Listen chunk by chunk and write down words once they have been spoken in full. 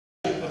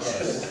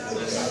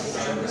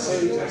Again,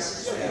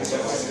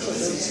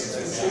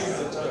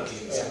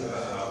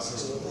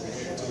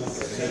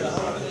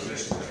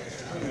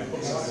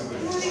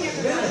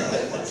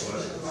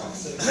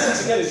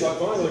 it's like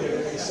vinyl again,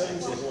 it's the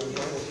same sort of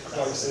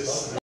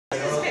crisis.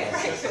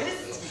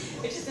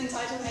 Breakfast, which is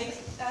entitled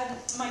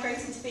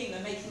Migrating to Thema,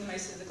 Making the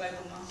Most of the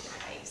Global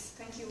Marketplace.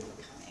 Thank you all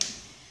for coming.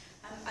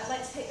 I'd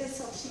like to take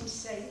this opportunity to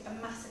say a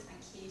massive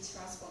thank you to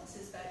our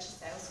sponsors, Virtue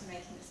Sales, for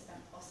making this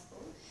event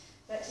possible.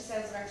 Virtue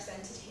Sales are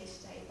represented here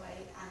today by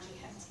Andrew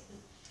Henty,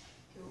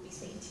 who we'll be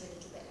speaking to a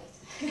little bit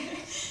later.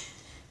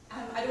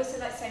 I'd also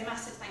like to say a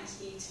massive thank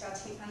you to our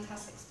two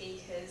fantastic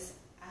speakers,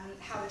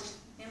 Howard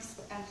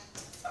Nielsen,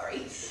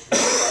 sorry,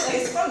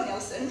 those from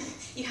Nielsen.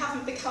 You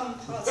haven't become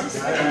part of the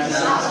and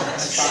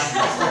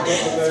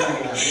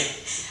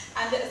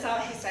Azar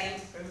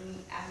Hussain from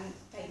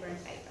Favour and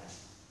Favour.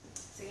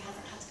 So he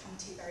hasn't had to come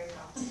too very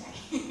far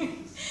today.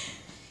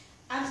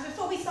 And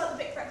before we start the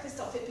BIC Breakfast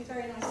off, it'd be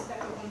very nice if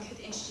everyone could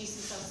introduce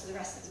themselves to the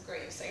rest of the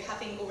group. So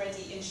having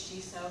already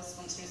introduced our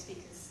sponsoring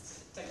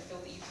speakers, don't feel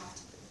that you have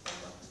to, but you're very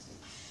welcome to.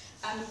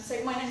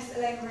 So my name is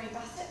Alaina-Marie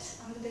Bassett.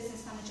 I'm the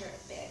business manager at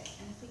BIC,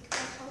 and if we could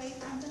work our way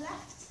around the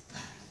left.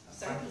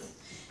 Sorry, please.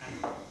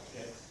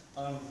 Yeah.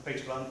 I'm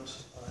Peter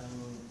Blunt.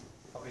 I'm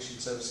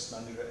Publishing Services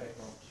Manager at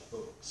Egmont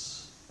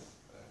Books.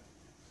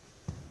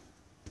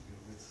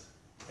 With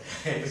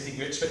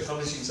everything you expect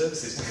publishing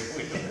services to do.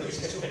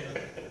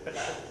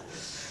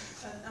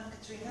 I'm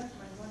Katrina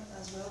from Egmont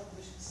as well,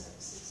 Publishing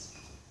Services.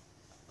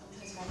 I'm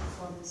Thema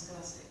from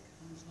Scholastic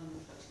and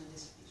London Production and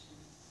Distribution.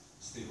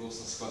 Steve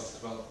Wilson, Scholastic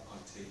as well,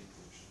 IT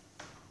production.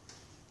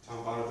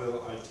 Tom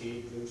Barneville,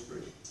 IT,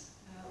 Bloomsbury.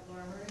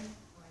 Laura Murray,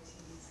 IT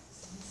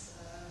Systems,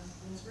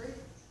 Bloomsbury.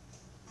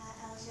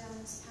 Elle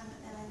Jones, Pam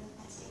McMillan,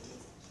 Metadata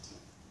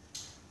Executive.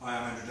 Hi,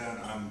 I'm Andrew Down,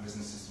 I'm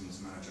Business Systems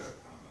Manager at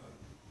Pam McMillan.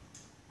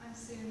 I'm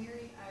Sue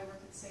Neary, I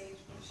work at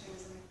Sage Publishing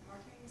as a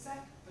marketing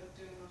exec, but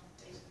doing a lot of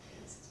data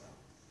payments as well.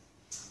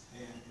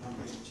 Hey, I'm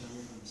Rachel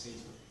Chandler from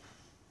Sage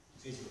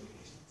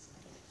Publications.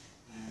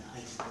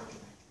 IT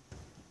Working Back.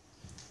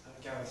 I'm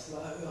Gareth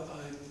Lowe,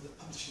 I'm the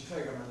Publishing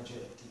Programme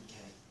Manager at DK.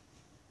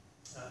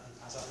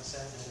 As I was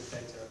saying, Head of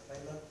Data at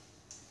Thema.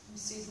 I'm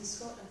Susan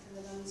Scott, I'm from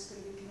the London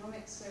School of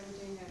Economics, where we're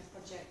doing a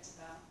project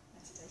about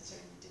metadata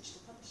in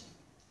digital publishing.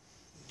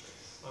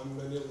 I'm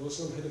Neil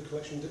Wilson, I'm Head of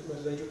Collection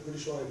Metadata at the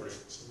British Library.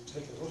 So we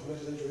take a lot of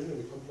metadata in and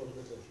we pump a lot of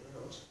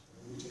metadata out,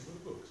 and we take a lot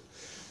of books.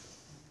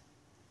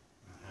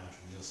 Howard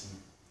Nielsen.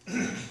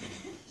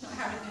 Not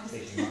Howard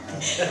Nielsen.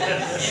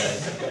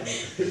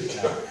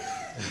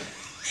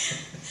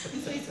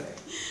 Please wait.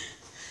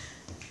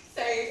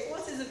 So,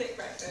 what is a BIC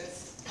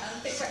Breakfast?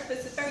 BIC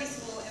Breakfast are very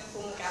small,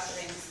 informal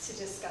gatherings to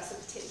discuss a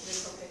particular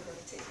topic or a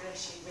particular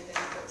issue within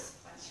the book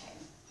supply chain.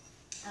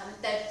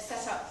 They're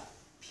set up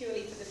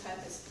purely for the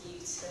purpose for you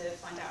to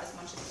find out as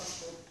much as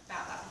possible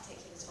about that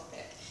particular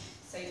topic.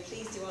 So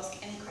please do ask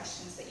any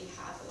questions that you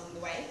have along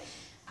the way.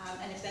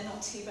 And if they're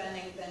not too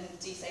burning, then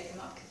do save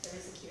them up because there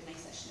is a Q&A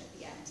session at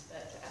the end.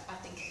 But I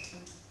think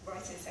I'm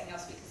right in saying our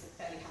speakers are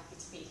fairly happy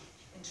to be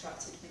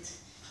interrupted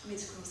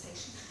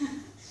mid-conversation.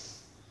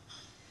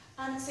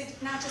 So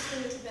now just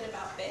a little bit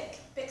about BIC.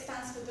 BIC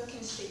stands for Book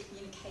Industry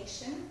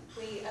Communication.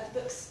 We are the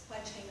book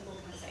supply chain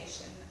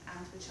organisation,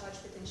 and we're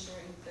charged with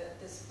ensuring that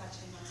the supply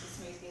chain runs as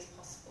smoothly as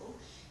possible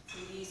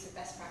through the use of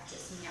best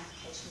practice and the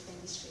application of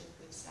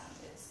industry-approved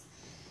standards.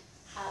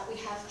 We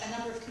have a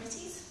number of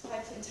committees, 5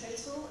 in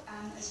total,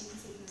 as you can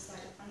see from the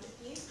slide in front of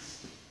you,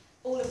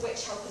 all of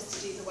which help us to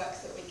do the work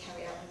that we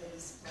carry out within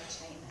the supply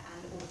chain,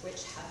 and all of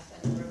which have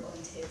a number of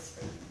volunteers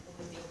from all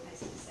of the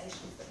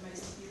organisations that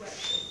most of you work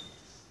with.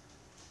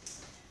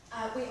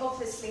 We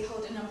obviously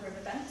hold a number of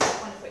events,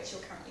 one of which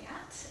you're currently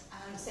at.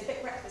 So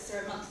BIC Breakfasts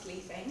are a monthly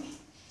thing.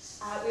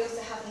 We also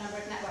have a number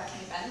of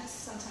networking events,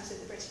 sometimes with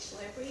the British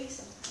Library,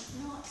 sometimes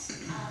not.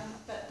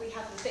 But we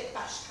have the BIC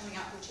Bash coming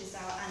up, which is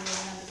our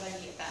annual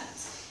members-only event.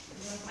 If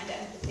you want to find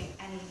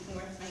any more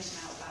information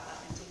out about that,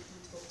 then do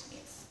come and talk to me.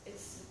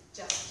 It's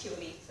just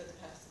purely for the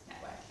purpose of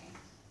networking.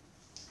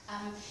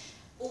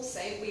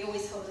 Also, we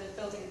always hold a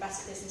Building a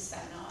Better Business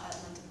seminar at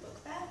London Book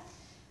Fair,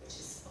 which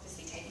is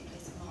obviously taking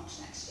place in March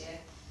next year.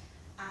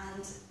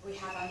 And we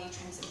have our new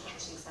Trends in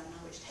Publishing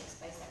seminar, which takes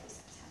place every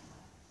September.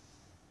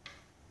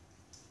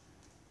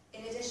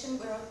 In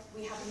addition,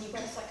 we have a new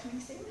website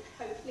coming soon,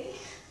 hopefully.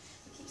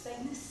 We keep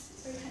saying this,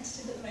 it's very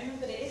tentative at the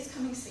moment, but it is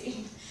coming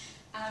soon.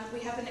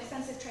 We have an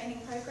extensive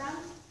training programme.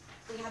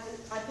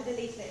 I put a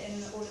leaflet in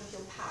all of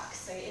your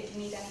packs, so if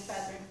you need any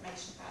further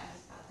information about any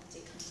of that, then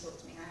do come talk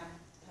to me. I am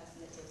the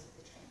person that deals with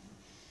the training.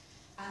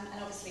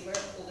 And obviously, we're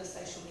on all the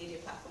social media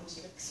platforms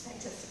you would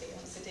expect us to be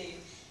on, so do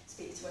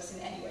speak to us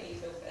in any way you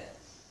feel fit.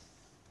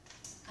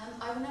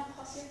 I will now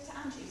pass you over to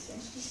Andrew to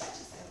introduce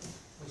Virtue Sales.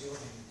 What's your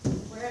name?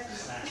 Wherever you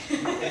are.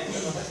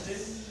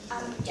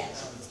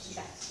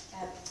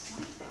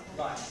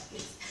 Right.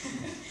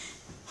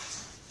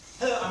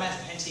 Hello, I'm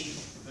Andrew Henty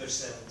from Virtue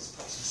Sales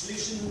Publishing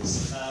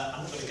Solutions.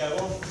 I'm not going to go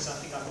on because I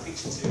think I'm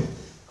preaching to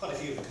quite a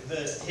few of the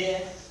converted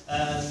here.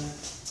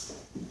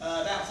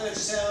 About Virtue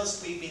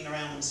Sales, we've been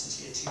around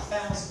since year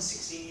 2000,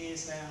 16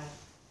 years now.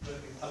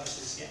 working with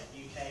publishers,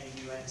 UK,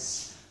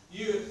 US,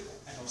 Europe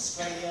and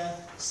Australia,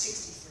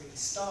 63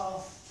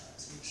 staff,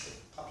 so mixture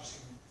of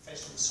publishing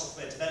professionals,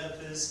 software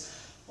developers.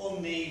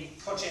 On the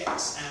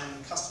projects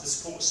and customer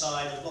support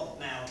side, a lot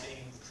now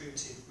being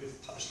recruited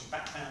with publishing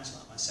backgrounds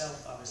like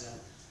myself. I was a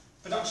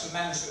production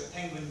manager at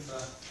Penguin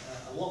for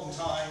a long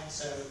time,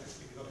 so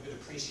we've got a good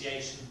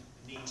appreciation of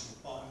the needs and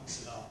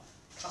requirements of our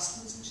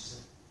customers, which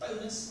is a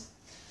bonus.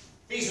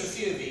 These are a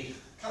few of the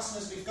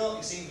customers we've got.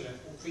 You see, we're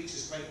all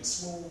creatures great and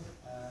small,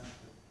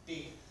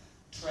 big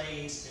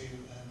trade to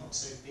not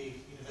so big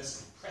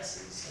university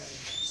presses, so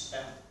just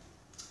about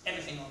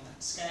everything on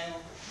that scale.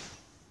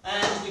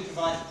 And we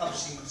provide the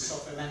publishing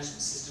software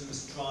management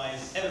systems that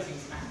drive everything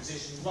from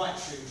acquisition right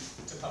through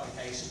to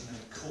publication, and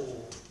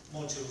core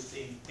modules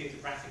being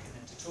bibliographic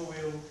and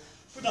editorial,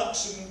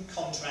 production,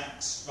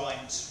 contracts,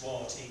 rights,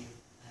 royalty,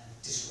 and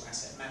digital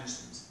asset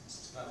management.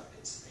 Just other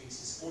bits and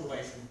pieces, all the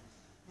way from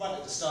right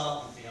at the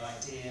start with the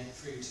idea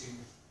through to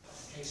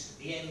publication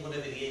at the end,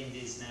 whatever the end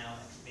is now.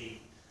 It could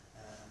be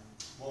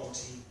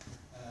royalty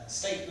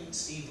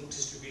statements, ebook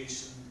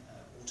distribution,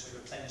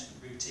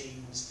 auto-replenishment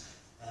routines,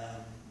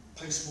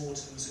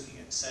 post-mortems, looking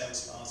at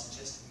sales files,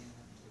 ingesting and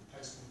doing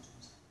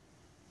post-mortems.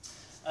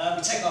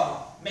 We take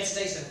our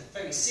metadata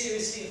very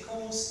seriously, of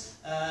course,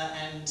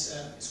 and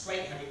it's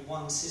great having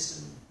one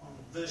system, one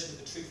version of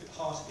the truth at the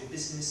heart of your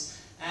business,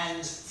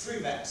 and through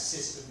that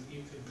system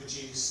you can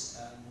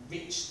produce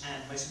rich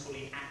and, most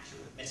importantly,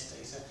 accurate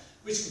metadata,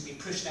 which can be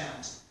pushed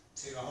out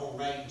to a whole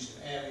range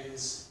of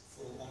areas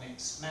for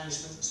Onyx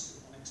management,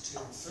 Onyx 2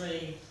 and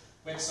 3,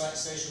 websites,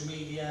 social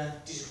media,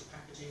 digital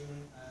packaging,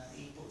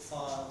 ebook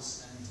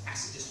files, and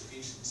asset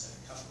distribution, so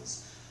it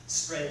covers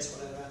spreads,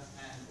 whatever,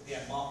 and we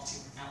have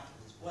marketing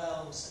output as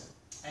well, so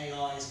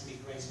AIs can be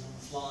created on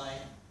the fly.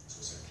 It's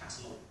also a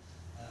catalogue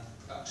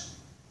production.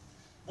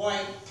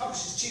 Why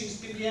publishers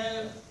choose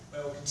Biblio?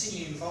 Well, we'll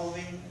continue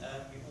evolving.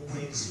 We've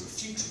always sort of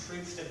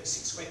future-proofed. Every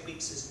 6 to 8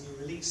 weeks there's a new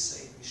release,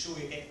 so you can be sure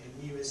you're getting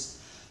the newest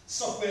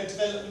software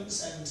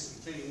developments and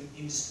including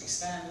industry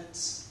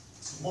standards.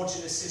 It's a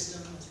modular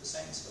system, as we're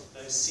saying. It's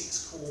got those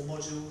 6 core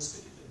modules,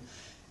 but you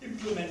can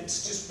implement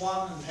just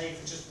one and pay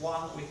for just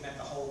one, or we can have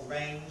the whole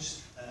range.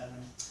 I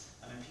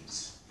know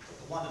Pete's got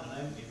the one at the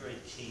moment, you're very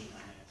keen, I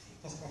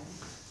know,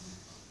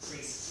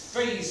 Pete.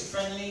 Very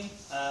user-friendly.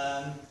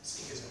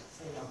 Speak as a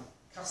former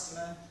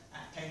customer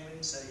at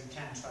Penguin, so you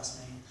can trust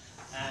me.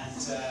 And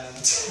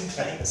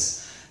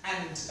templates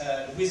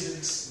and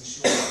wizards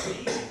ensure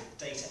easy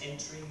data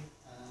entry,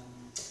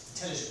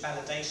 intelligent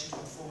validation to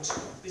enforce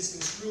your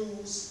business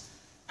rules,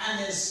 and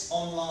there's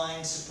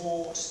online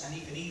support, and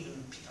you can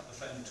even pick up the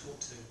phone and talk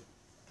to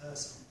a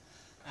person.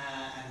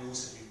 And we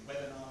also do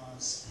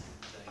webinars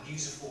and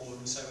user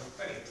forums, so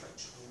we're very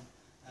approachable,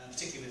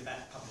 particularly with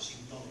that publishing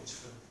knowledge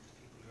from the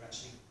people who are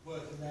actually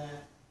working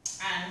there.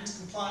 And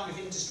complying with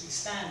industry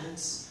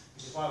standards,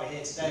 which is why we're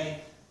here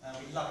today.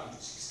 We love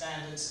industry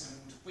standards,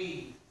 and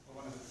we were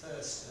one of the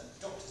first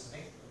adopters, I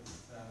think,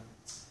 of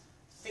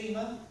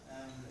Thema.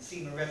 The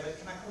Thema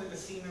can I call it the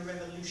Thema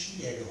revolution?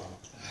 Yeah, go on.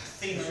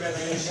 Thema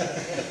revolution.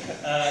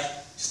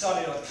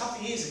 Started a couple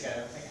of years ago,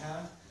 I think,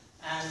 Howard.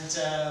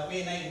 And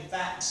we enabled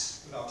that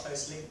with our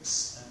close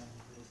links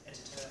with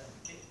editor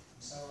and BIC and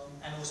so on,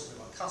 and also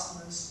with our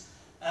customers.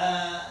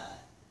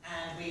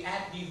 And we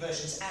add new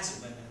versions as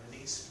and when they're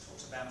released. We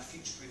talked about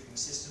future-proofing the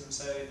system.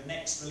 So the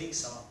next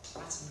release, our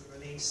platinum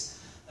release,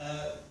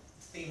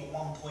 Thema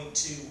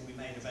 1.2 will be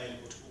made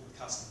available to all the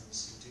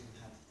customers who do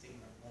have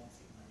Thema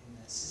in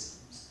their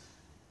systems.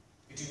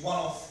 We do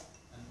one-off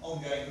and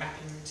ongoing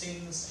mapping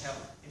routines to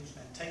help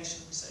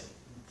implementation, so you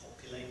can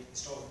populate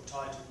historical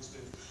titles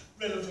with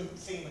relevant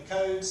Thema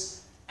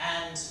codes,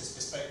 and there's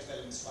bespoke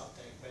developments to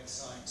update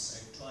websites, so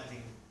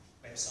driving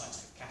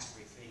websites with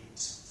category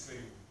feeds through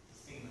the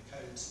Thema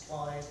code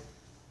supplied,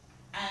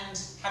 and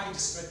happy to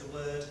spread the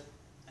word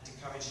and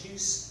encourage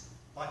use,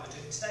 like we're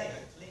doing today,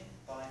 hopefully,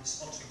 by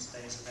sponsoring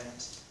today's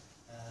event,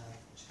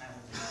 which Howard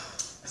and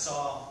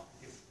Azar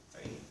give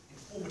very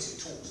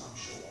informative talks, I'm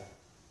sure.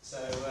 So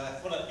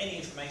if you want any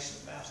information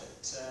about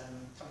it,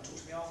 come and talk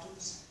to me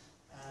afterwards,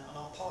 and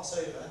I'll pass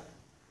over,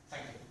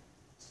 thank you,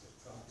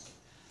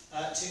 to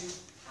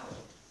Howard.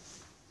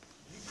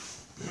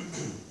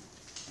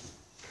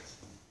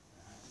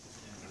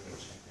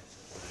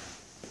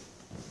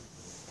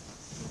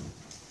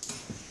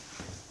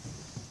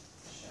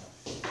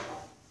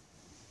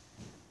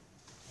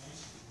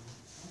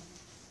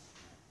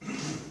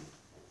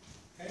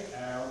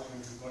 Welcome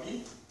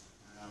everybody.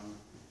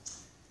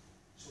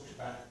 Talked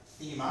about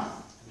Thema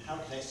and how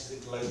it connects to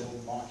the global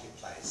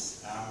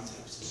marketplace.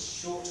 It was a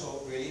short talk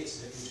really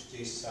to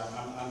introduce,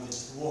 I'm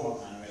just a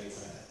warm-up man really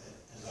for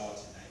Azar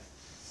today.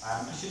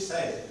 I should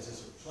say, as a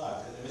sort of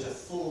plug, that there is a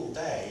full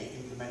day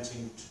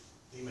implementing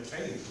Thema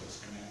training course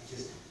coming out, which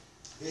is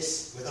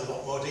this with a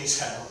lot more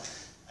detail.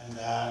 And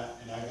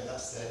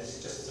this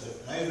is just a sort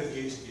of an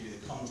overview to give you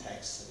the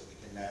context so that we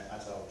can,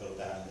 as I'll build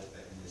down a little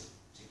bit in this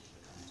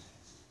particular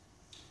context.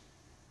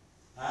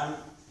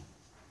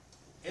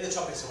 Here are the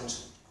topics I want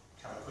to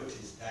cover quickly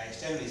today.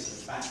 It's generally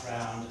sort of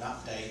background and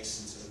updates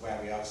and sort of where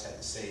we are to set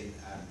the scene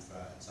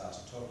for Zara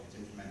to talk. It's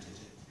implemented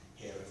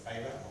here at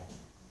Favour, or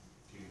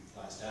a few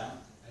slides down.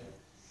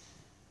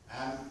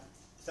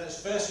 So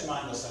let's first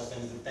remind ourselves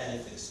then of the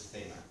benefits of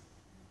Thema.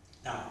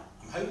 Now,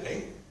 I'm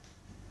hoping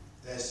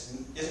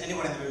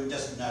anyone in the room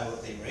doesn't know what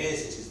Thema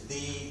is. It is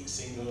the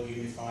single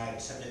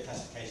unified subject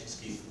classification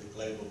scheme for the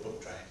global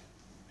book trade.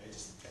 Okay,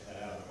 just get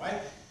that out of the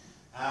way.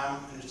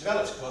 And it was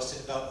developed, of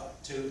course,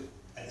 to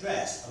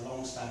address a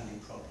long-standing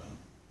problem,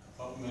 a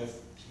problem of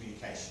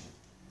communication.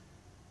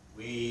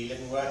 We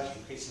live and work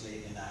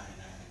increasingly in a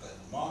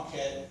global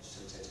market,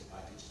 facilitated by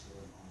digital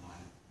and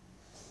online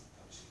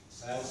publishing and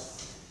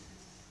sales.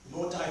 The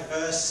more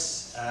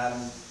diverse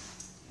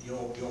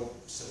your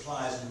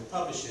suppliers and your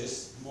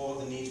publishers, the more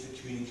the need for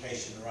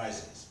communication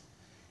arises.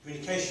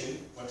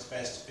 Communication works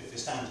best if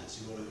there's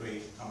standards. You all agree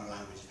a common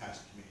language of how to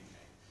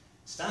communicate.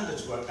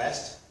 Standards work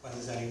best when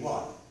there's only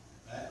one.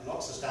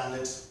 Lots of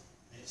standards.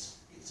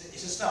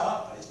 It's a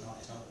start, but it's not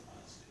the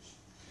final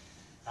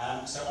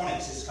solution. So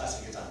Onyx is a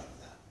classic example of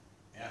that.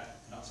 Yeah,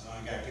 not so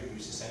long ago, people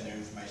used to send their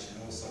information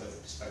in all sort of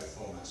bespoke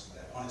formats.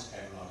 Whatever. Onyx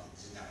came along.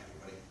 This is now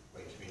everybody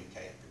where you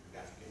communicate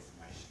cryptographic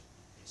information.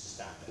 It's a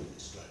standard.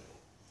 It's global.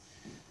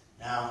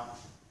 Now,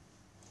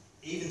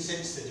 even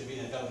since the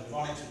development of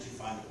Onyx, which you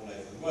find all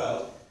over the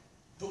world,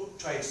 book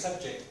trade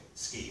subject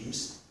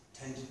schemes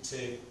tended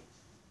to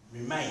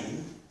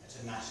remain at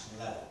a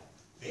national level.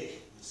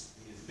 BIC,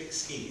 the BIC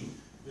scheme,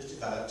 was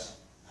developed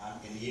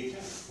in the UK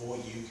for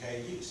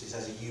UK use. It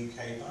has a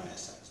UK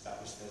bias.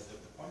 That was the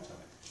point of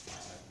it.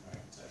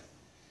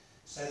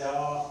 So there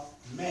are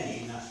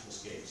many national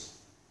schemes.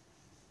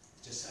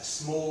 Just a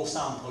small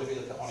sample, if you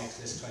look at Onyx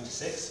list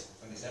 26,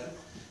 27,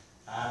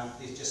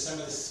 these are just some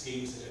of the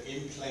schemes that are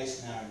in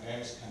place now in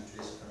various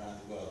countries around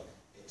the world.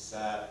 It's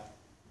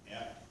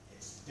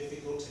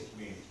difficult to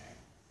communicate.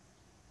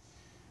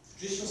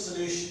 Traditional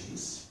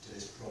solutions to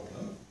this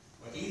problem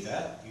were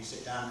either you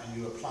sit down and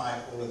you apply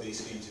all of these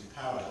schemes in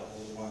parallel,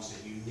 all the ones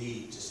that you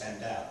need to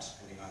send out,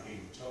 depending on who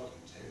you're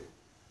talking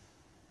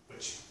to,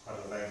 which quite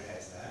a lot of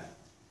overheads there,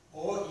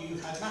 or you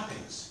had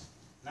mappings.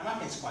 Now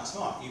mapping's quite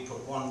smart. You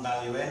put one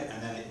value in,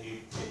 and then it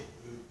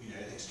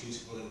an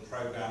executable little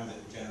program that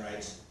will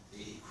generate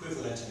the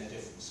equivalent in a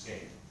different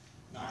scheme.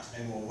 Nice,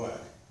 no more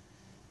work.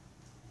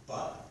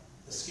 But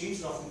the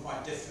schemes are often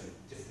quite different.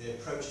 They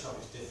approach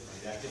topics differently.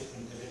 They're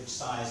different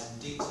size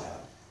and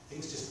detail.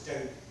 Things just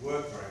don't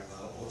work very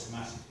well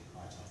automatically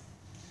quite often.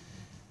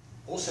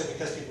 Also,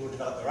 because people will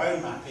develop their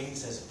own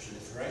mappings, there's a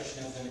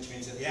proliferation of them, which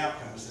means that the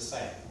outcome was the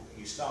same.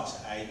 You start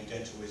at A, you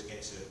don't always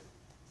get to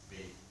B.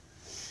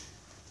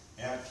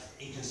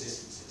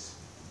 Inconsistencies.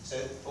 So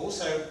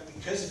also,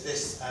 because of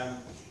this,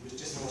 it was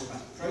just an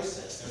automatic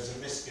process, there was a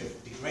risk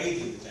of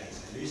degrading the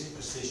data, losing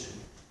precision,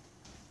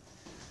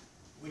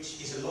 which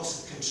is a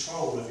loss of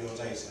control of your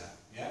data.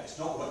 Yeah? It's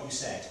not what you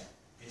said,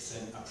 it's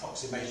an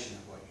approximation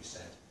of what you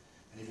said.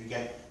 And if you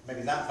get,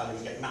 maybe that value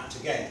will get mapped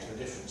again to a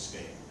different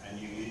scheme, and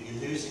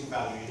you're losing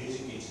value, you're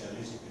losing detail,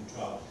 losing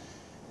control,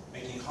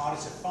 making it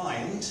harder to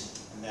find,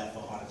 and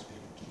therefore harder to be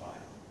able to buy.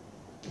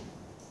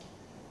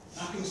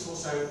 Mappings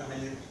also,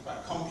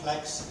 quite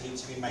complex, need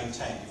to be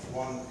maintained. If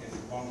one,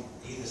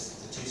 either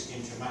the two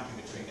schemes you're mapping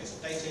between gets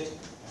updated, you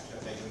have to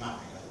update your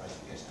mapping, otherwise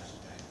it gets out of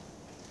date.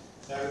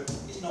 So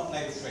it's not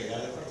labour free, there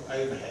are a lot of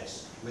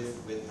overheads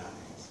with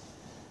mappings.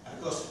 And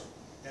of course,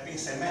 there being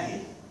so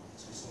many,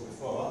 as we saw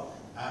before,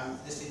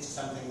 this leads to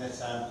something that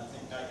I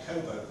think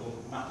Kobo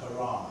called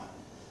Mapperama.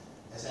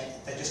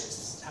 They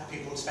just have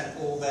people spend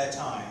all their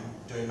time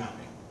doing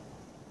mapping.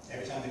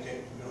 Every time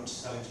they want to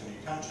sell into a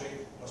new country,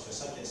 what's your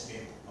subject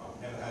scheme? Oh,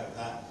 I've never heard of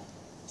that.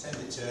 Send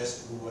it to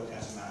us, we'll work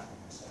out a mapping.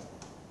 So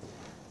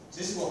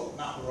this is what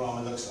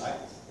Mapperama looks like.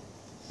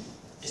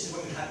 This is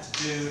what you had to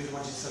do if you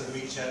wanted to sort of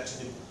reach out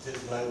to the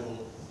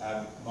global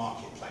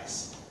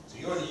marketplace. So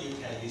you're in the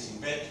UK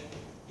using BIC,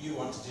 you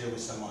want to deal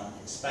with someone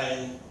in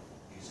Spain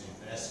using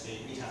their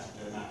scheme, you'd have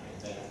to do a mapping,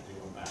 they'd have to do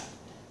one back.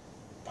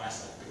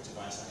 BIC to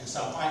BIC. And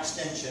so by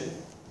extension,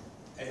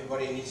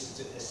 everybody needs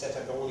to set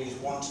up all these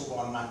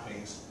one-to-one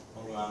mappings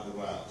all around the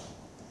world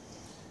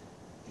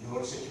in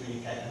order to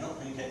communicate and not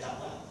communicate that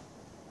well.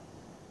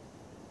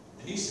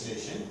 The new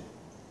solution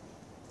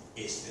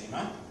is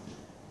Thema.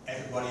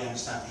 Everybody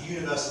understands the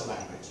universal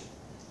language.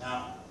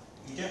 Now,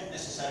 you don't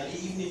necessarily,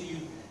 even if you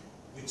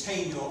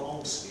retain your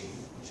old scheme,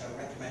 which I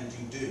recommend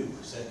you do,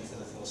 certainly for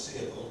the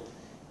foreseeable,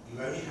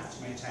 you only have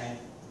to maintain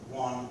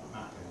one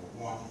mapping,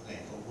 or one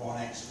link, or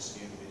one extra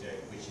scheme to be doing,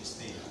 which is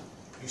Thema.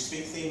 If you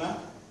speak Thema,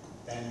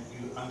 then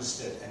you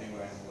understood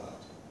anywhere in the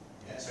world.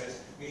 Yeah, so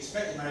we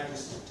expect the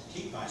Americans to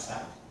keep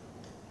BISAP,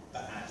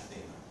 but add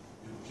Thema.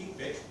 We will keep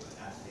BIC, but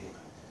add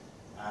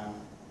Thema.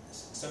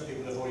 Some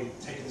people have already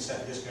taken the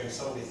step of just going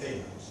solely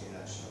Thema, and see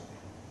that shortly.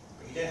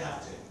 But you don't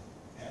have to.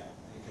 Yeah?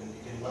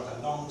 You can work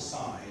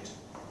alongside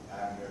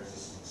your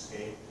existing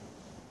scheme.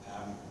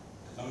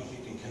 As long as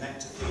you can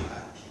connect to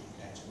Thema, you can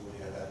connect to all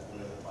the other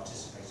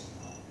participating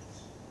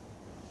markets.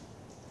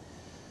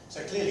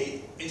 So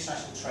clearly,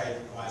 international trade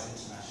requires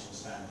international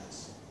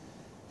standards.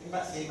 thing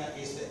about Thema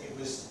is that it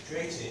was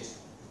created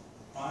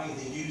by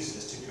the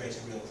users to create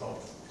a real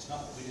problem. It's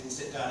not that we didn't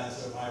sit down in a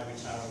sort of ivory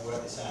tower and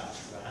work this out,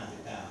 we were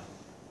handed down.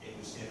 It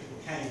was, people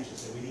came to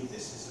say, we need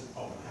this is a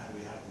problem, how do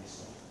we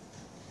solve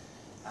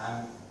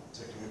it?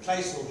 So it can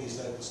replace all these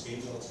local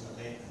schemes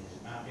ultimately, and these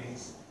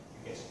mappings.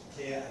 You get a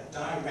clear,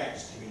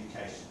 direct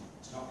communication.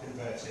 It's not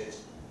converted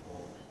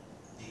or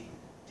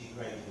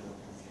degraded or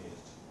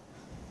confused.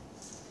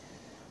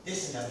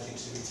 This enables you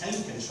to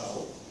retain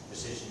control,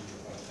 precision of your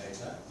product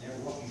data.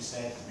 What you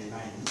said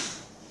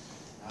remains.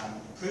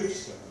 Improve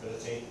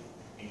discoverability,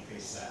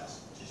 increase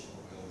sales, which is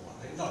what we all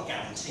want. It's not a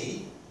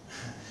guarantee,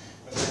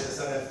 but there's a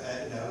sort of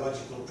a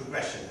logical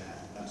progression there.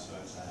 That's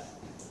what will happen.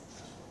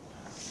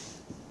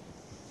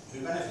 Who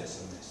benefits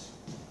from this?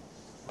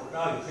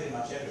 Well, pretty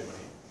much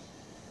everybody.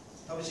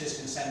 Publishers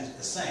can send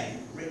the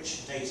same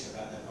rich data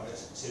about their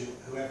products to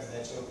whoever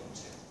they're talking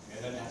to.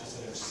 They don't have to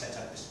sort of set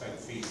up bespoke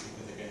feeds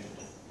because they're going to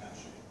a different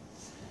country.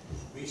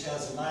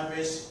 Retailers and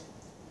libraries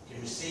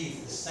can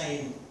receive the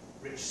same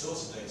rich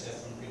source of data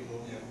from people,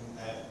 from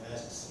their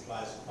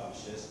suppliers and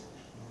publishers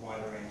from a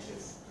wider range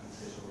of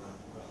countries all around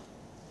the world.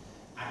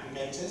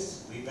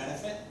 Aggregators, we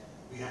benefit.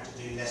 We have to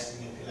do less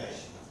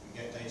manipulation. If we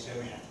get data,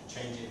 we have to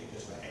change it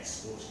because we're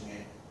exporting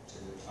it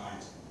to a client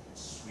in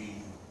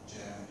Sweden,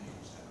 Germany,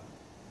 whatever.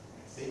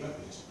 Thema,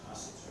 we just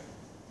pass it through.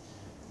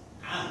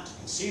 And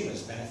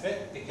consumers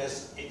benefit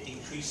because it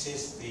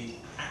increases the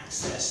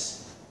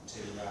access to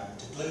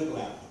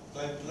global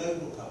output,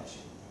 global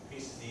publishing. It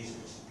increases the ease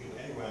which people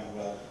anywhere in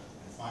the world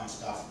can find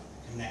stuff,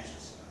 connect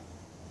with stuff.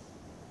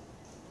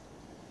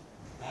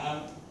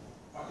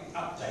 I can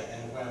update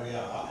then of where we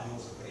are and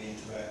also put it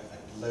into a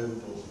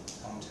global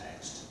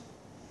context.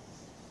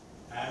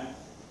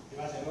 You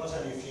might say it was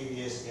only a few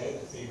years ago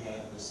that Thema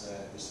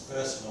was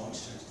first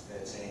launched,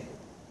 2013.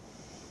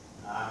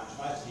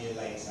 Twice a year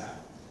later,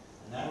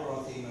 and now we're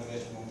on Thema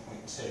version 1.2,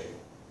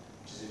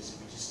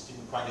 we just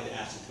didn't quite get it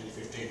out in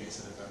 2015, it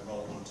sort of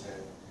rolled on to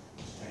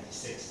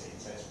 2016,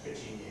 so it's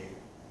pretty new.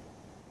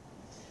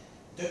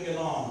 Don't be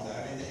alarmed though,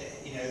 I mean,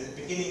 at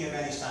the beginning of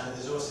any standard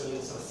there's also a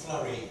little sort of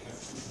flurry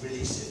of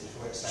releases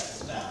before it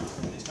settles down,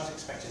 and it's not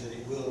expected that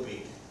it will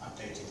be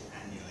updated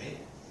annually.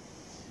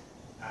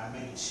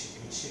 Maybe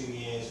 2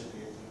 years would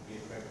be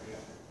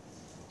appropriate.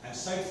 And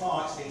so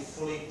far it's been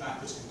fully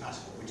backwards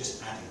compatible, we're just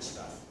adding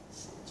stuff.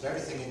 So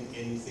everything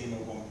in Thema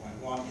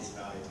 1.1 is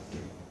valid in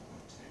Thema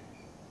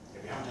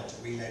 1.2. We haven't had to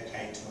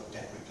relocate or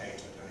deprecate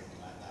or do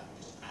anything like that,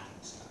 we're just adding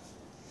stuff.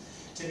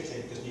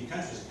 Typically because new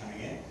countries are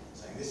coming in,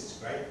 saying this is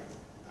great,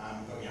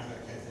 but we haven't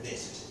got a code for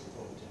this, which is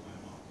important in my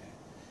market.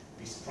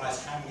 You'd be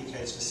surprised how many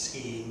codes for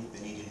skiing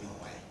they need in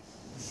Norway.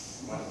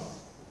 Quite a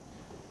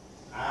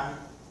lot.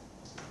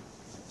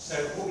 So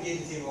what we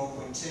did in Thema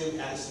 1.2,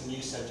 added some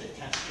new subject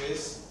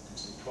categories, and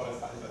some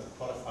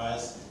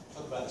qualifiers,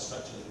 talk about the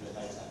structure a little bit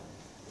later.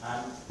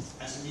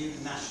 And some new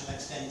national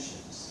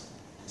extensions.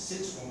 And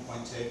since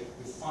 1.2,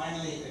 we've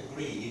finally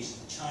agreed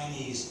the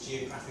Chinese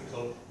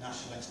geographical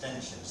national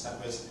extensions. That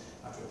was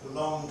after a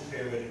prolonged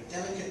period of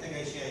delicate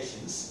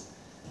negotiations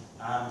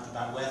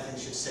about where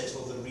things should sit,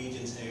 all the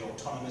regions,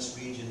 autonomous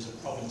regions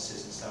and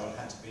provinces and so on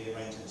had to be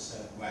arranged in a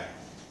certain way.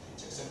 It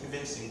took some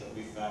convincing that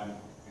we've got that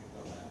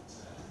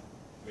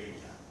agreed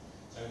now.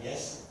 So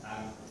yes,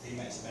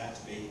 Thema is about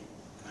to be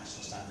a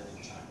national standard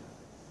in China.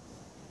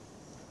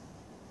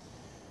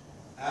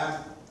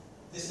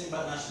 This thing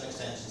about national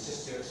extensions,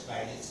 just to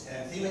explain it,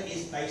 Thema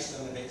is based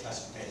on the BIC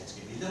classification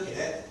scheme. If you look at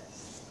it, it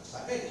looks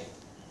like BIC.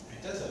 And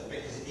it does look like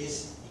BIC because it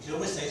is, you could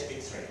almost say it's BIC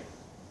 3.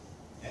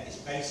 Yeah,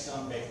 it's based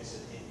on BIC, it's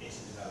a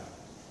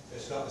development. So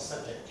it's got the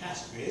subject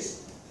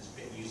categories, as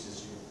BIC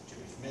users you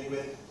should be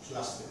familiar with,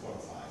 plus the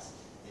qualifiers.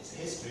 It's a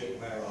history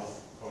whereof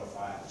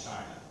qualifier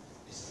China.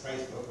 It's a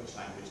phrase book which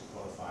language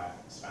qualifier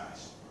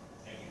Spanish.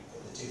 And you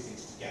put the two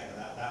things together,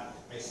 that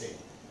basic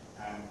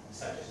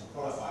subject and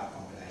qualifier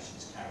combination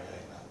is carried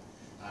over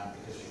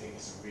because we think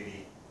it's a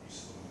really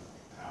useful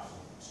and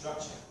powerful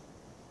structure.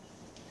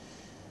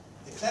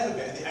 The clever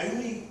bit, the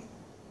only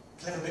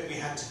clever bit we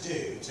had to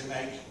do to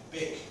make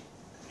BIC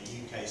a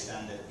UK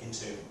standard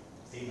into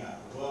Thema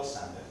a world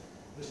standard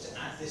was to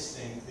add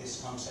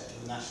this concept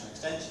of the national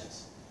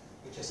extensions,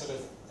 which are sort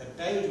of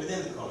embedded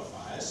within the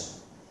qualifiers,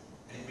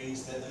 and it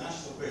means that the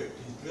national group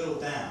can drill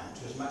down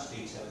to as much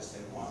detail as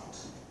they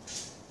want.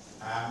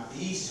 The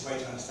easiest way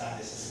to understand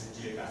this is in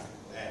the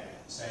geographical area.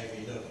 So if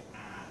you look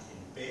at in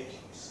BIC,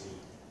 you see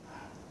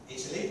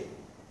Italy,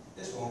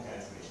 there's one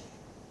code for Italy.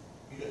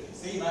 If you look in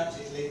Thema,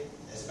 Italy,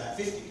 there's about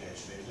 50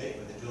 codes for Italy,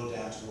 where they drill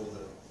down to all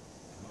the,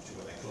 I'm not sure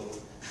what they're called,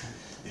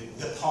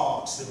 the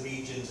parts, the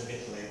regions of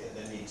Italy that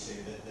they need to,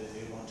 that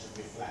they want to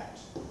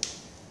reflect.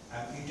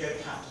 You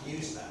don't have to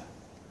use that.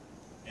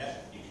 Yeah?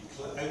 You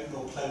can open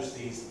or close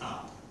these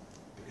up,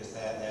 because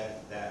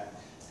they're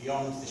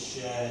beyond the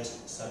shared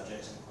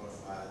subject and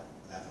qualifier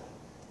level.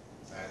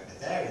 So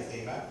they're there in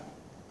Thema,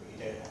 but you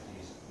don't have to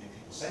use them. And if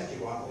people send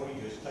you one, all you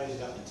do is close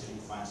it up until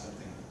you find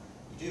something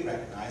you do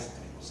recognise,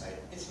 and it will say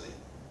Italy,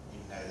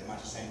 even though they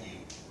might have sent you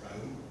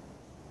Rome.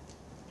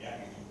 Yeah,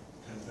 you can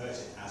convert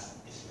it as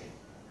Italy.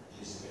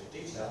 introduces a bit of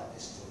detail,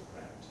 is still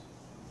correct.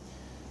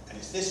 And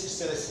it's this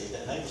facility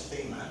that enables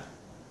Thema,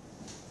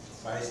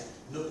 phrase,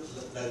 look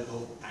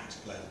local,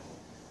 act global.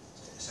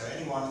 So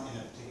anyone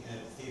in a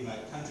Thema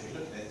country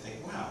look at it and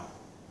think, wow,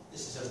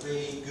 this is a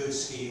really good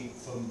scheme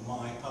for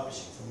my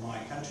publishing, for my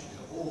country.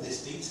 You've got all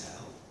this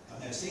detail,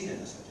 I've never seen it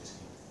in a subject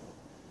scheme before.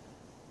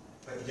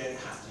 But you don't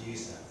have to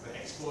use that. For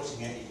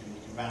exporting it, you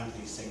can round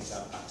these things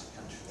up to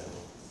country level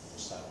or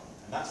so on.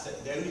 And that's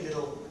the only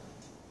little,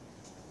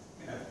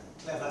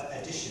 clever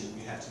addition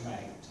we have to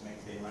make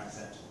Thema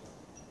acceptable.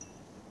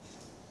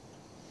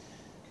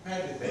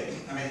 Compared with BIC,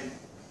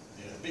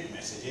 the big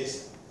message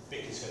is,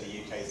 BIC is for the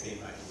UK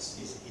Thema, it's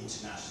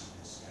international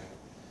in scope.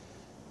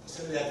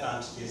 Some of the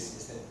advantages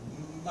is that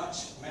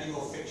many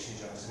more fiction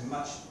genres, a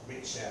much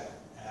richer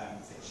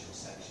fiction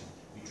section.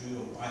 We drew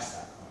on BIC quite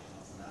a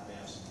lot from that, we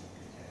have some really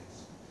good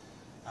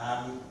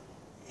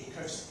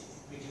case.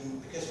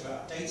 Because we're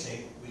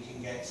updating, we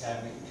can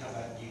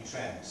cover new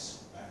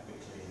trends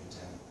quickly and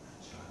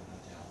agile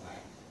in our way.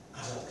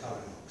 Adult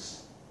colouring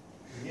books,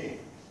 who knew?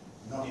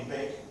 Not in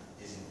BIC,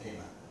 is in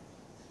Thema.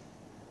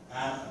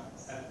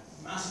 A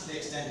massively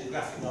extended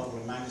graphic novel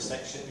and manga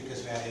section,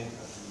 because we had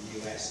input from the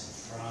US and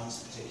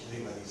France,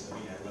 particularly where these are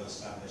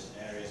well-established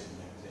areas,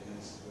 and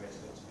this is where it's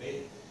got to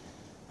be.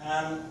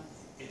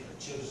 Input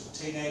children's and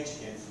teenage,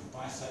 again from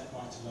BIC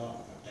quite a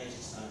lot.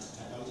 Updated science and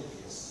technology,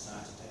 because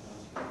science and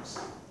technology is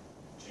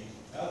changing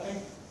and developing.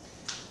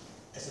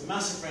 There's a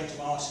massive range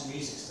of art and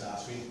music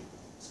styles.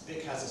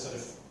 BIC has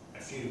a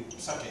few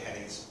subject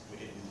headings we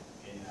did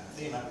in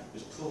Thema,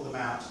 just pull them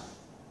out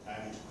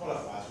into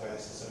qualifiers where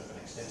there's a an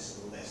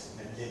extensible list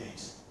and then limit,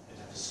 and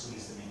have to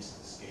squeeze them into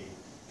the scheme.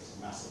 There's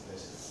a massive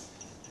list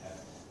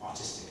of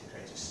artistic and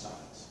creative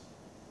styles.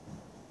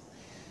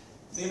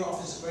 Thema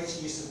offers a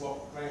greater use of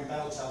what Graham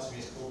Bell tells me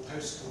is called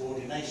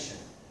post-coordination,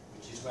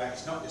 which is where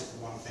it's not just the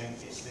one thing,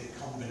 it's the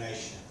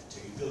combination of the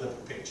two. You build up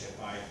a picture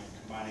by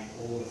combining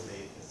all of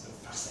the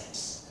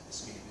facets of the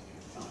scheme that you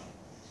apply.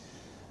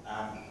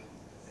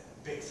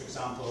 BIC, for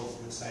example,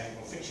 would say,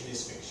 well, fiction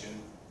is fiction,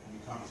 and you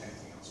can't use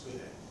anything else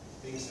with it.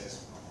 Thing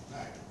says,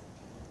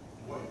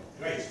 no.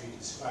 Great, we can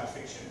describe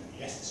fiction,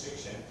 yes, it's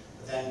fiction,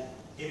 but then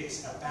if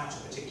it's about a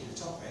particular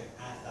topic,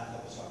 add that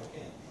other topic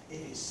in.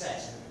 If it's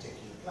set in a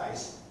particular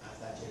place, add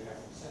that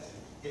geographical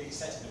setting. If it's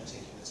set in a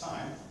particular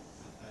time,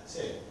 add that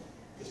too.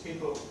 Because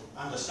people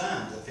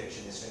understand that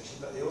fiction is fiction,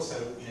 but they also,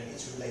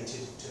 it's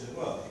related to the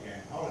world. If you're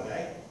going on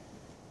holiday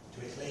to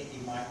Italy,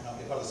 you might not,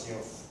 as well as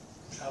your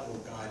travel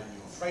guide and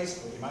your phrase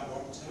book, you might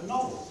want a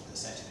novel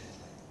that's set in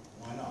Italy.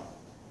 Why not?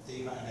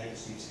 Thema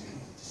enables you to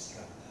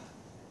discover that,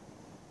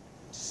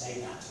 to say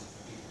that for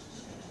people to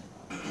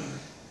discover.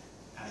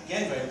 And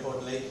again, very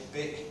importantly,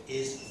 BIC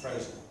is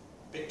frozen.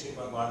 BIC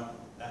 2.1,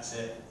 that's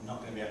it,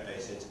 not going to be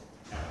updated.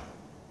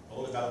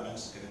 All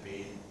developments are going to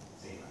be in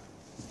Thema.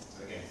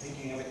 So again,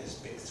 thinking of it as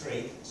BIC 3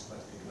 is quite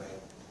a good way.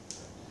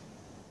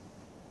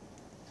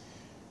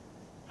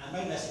 And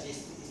my message is,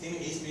 Thema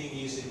is being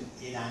used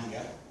in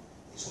anger.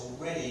 It's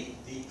already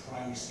the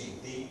primary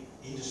scheme, the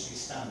industry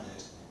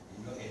standard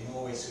in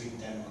Norway, Sweden,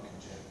 Denmark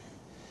and Germany.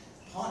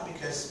 Partly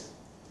because,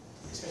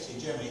 especially in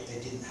Germany, they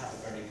didn't have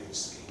a very good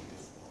scheme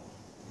before.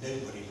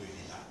 Nobody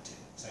really liked it.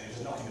 So it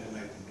was knocking at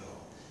an open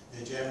door.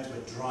 The Germans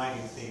were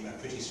driving Thema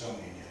pretty strongly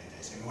in the early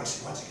days, saying,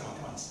 once you come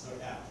on, sort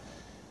it out.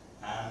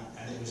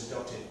 And it was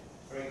adopted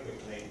very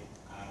quickly.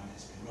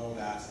 It's been rolled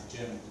out. The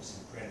German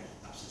books in print,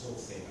 absolutely all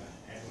Thema.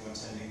 Everyone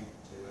sending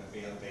to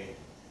BLB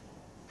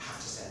have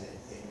to send it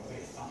in Thema. Well,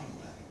 they get fined,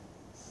 I think,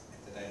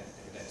 if they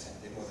don't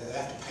send it. Well, they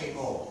have to pay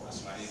more.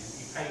 That's right. You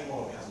pay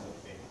more if it hasn't got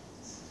Thema.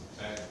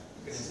 So,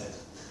 good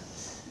incentive.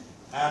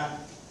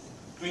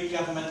 Greek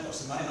government got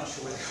some money, not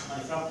sure where they got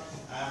money from,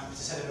 to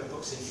set up a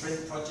books in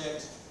print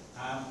project.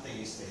 They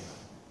use Thema.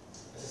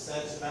 As I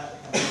said, it's about to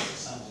become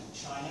standard in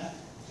China,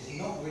 which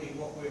is not really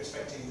what we're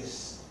expecting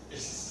this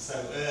so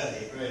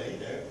early, really,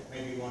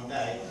 maybe one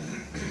day.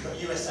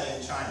 But USA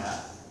and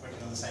China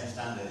working on the same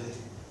standard.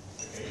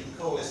 Okay, you can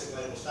call this a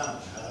global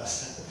standard now,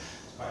 that's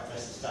quite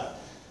impressive stuff.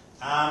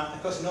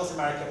 Of course, in North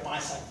America,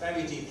 BIC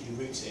very deeply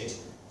rooted,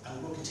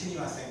 and will continue,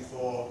 I think,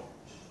 for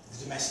the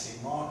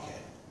domestic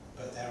market.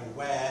 But they're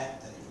aware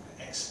that if you're going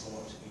to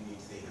export, you need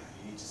Thema.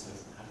 You need to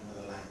add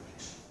another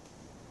language.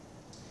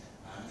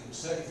 It will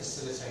certainly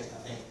facilitate, I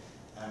think,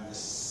 the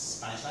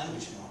Spanish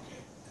language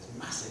market. There's a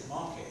massive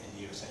market in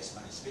the USA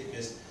Spanish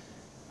speakers,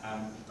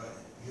 but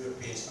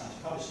European Spanish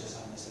publishers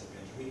haven't necessarily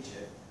been able to reach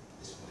it.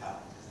 This will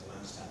help because they'll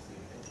understand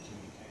Thema, they can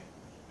communicate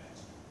much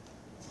better.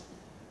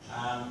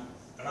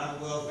 Around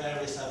the world,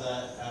 various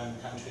other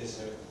countries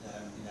are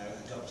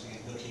adopting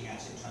it, looking at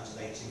it,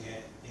 translating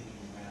it,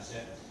 thinking about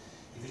it.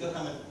 If you look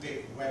on the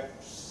BIC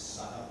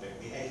website, not BIC,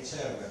 the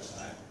editor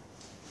website,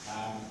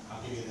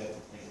 I'll give you the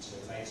link to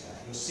it later.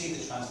 You'll see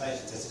the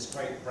translations. There's this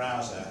great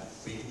browser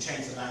where you can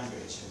change the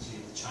language and see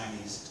the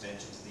Chinese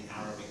extension to the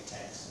Arabic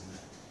text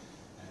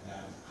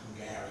and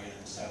Hungarian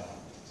and so on.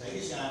 So it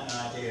gives you an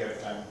idea of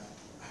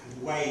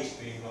the way it's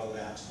being rolled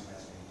out and where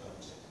it's being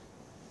adopted.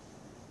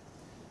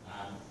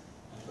 And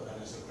put that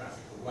in a sort of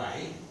graphical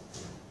way.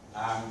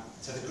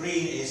 So the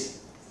green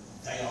is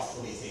they are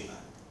fully Thema.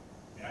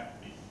 You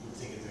wouldn't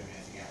think of doing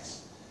anything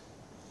else.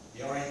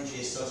 The orange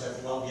is sort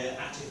of, well, yeah,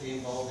 actively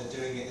involved, they're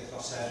doing it, they've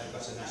got a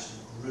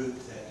national group,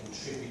 they're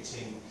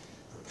contributing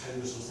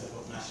proposals, they've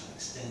got national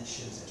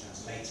extensions, they're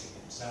translating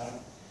it and so on.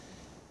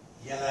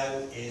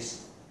 Yellow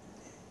is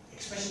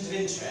expressions of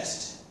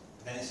interest,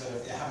 but then it's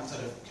they haven't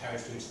sort of carried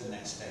through to the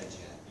next stage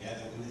yet. Yeah,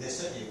 they're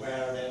certainly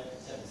aware of it,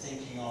 certainly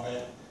thinking of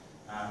it,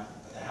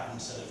 but they haven't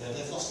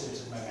they've lost a bit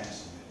of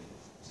momentum really,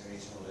 to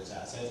reach all of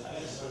that. So I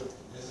think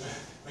there's a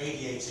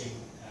radiating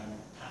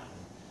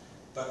pattern,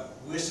 but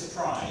we're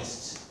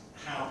surprised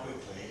how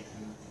quickly,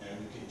 and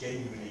we could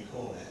genuinely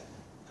call it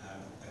a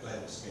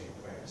global scheme,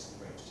 the way it's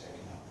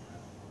taken up.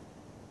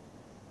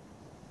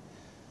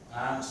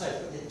 So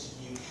put it into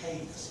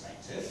UK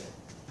perspective.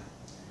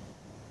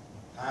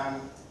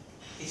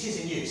 It is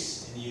in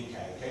use in the UK.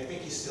 Okay,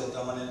 BIC is still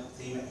dominant.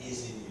 Thema is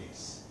in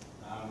use.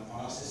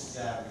 On our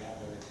system, we have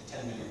over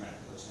 10 million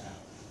records now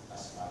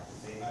classified for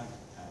Thema.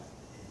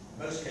 In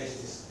most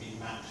cases, this has been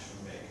mapped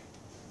from BIC.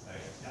 So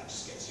that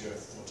just gets you a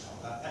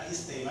foretelling. That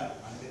is Thema.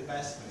 Might be the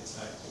best, but it's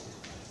Thema.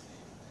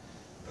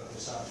 But we're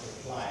starting to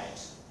apply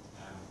it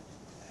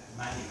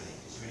manually,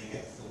 because you really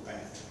get the full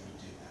benefit when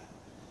you do that.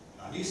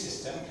 Our new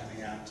system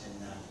coming out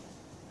in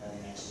early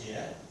next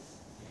year.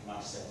 You might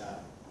have said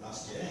that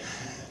last year.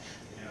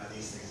 You know how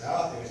these things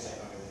are, they always take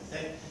longer than you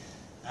think.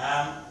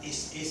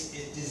 It's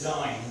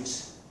designed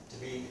to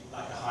be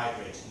like a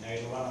hybrid,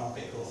 it'll run on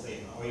BIC or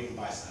Thema, or even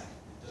BIC.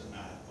 Doesn't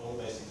matter. All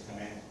those things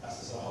come in,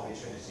 that's the sort of holy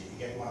trinity. If you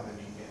get one of them,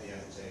 you can get the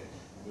other two.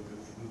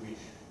 We'll be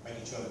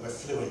making sure that we're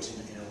fluent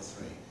in all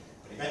three.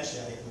 But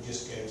eventually, I think we'll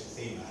just go to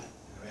Thema,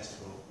 and the rest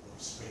will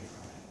spring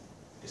from it.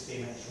 Because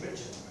Thema is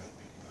richer than both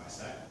BIC and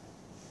BIC.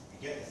 You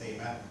get the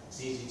Thema,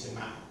 it's easy to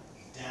map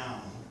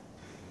down in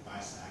BIC.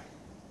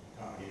 You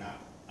can't really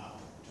map up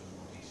to a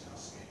more detailed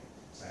scheme.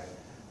 So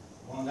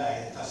one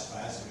day, the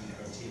classifiers, a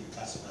team of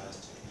classifiers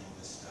taking all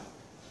this stuff,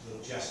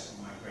 will just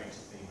migrate to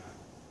Thema,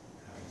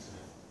 having sort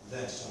of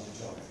learned it on the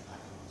job, if you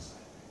like,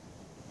 alongside.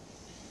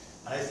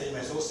 I know Thema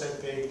is also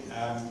being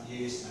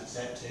used and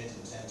accepted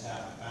and sent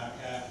out by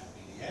BARCA and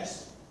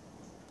BDS.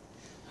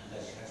 And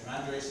as you heard from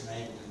Andrew, it's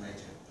enabled in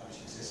major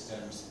publishing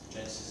systems,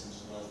 gen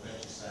systems, as well as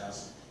virtual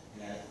sales.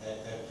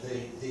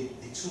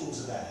 The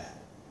tools are there.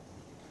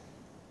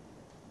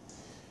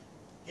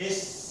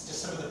 Here's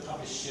just some of the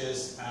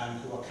publishers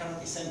who are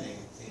currently sending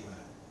Thema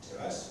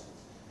to us.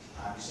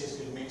 You see it's a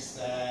good mix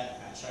there,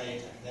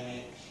 trade,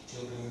 academic,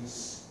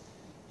 children's,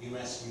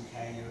 US, UK,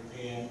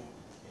 European.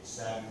 It's,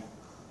 it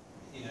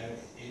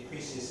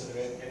increases sort of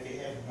every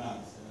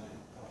month, and the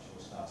publisher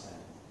will start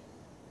sending.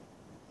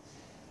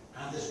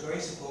 And there's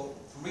great support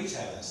from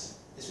retailers.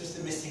 This was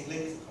the missing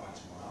link for quite a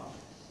while.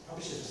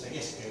 Publishers were saying,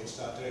 yes, okay, we'll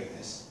start doing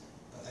this,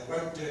 but they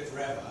won't do it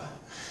forever.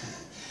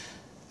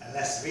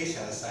 Unless the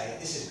retailers say,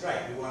 this is great,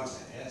 we want it,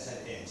 let's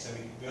send it in. So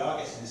we are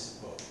getting this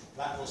support.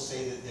 Blackwell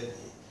see that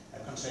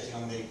they're concentrating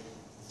on the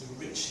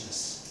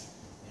richness,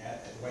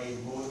 the way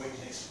more we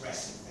can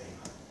express in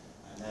Thema.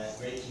 And they're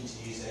very keen to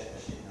use it,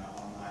 especially in our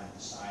online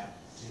site,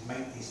 to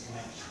make these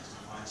connections and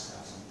find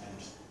stuff and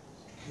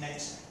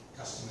connect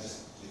customers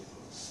to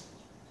books.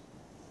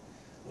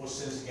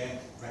 Also, again,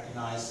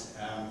 recognise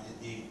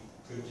the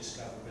improved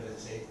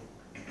discoverability,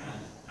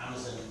 and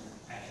Amazon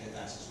echoed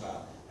that as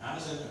well.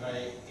 Amazon are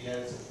very,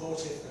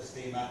 supportive of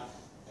Thema.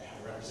 They have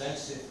a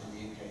representative from the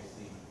UK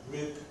Thema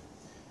group.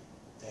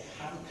 They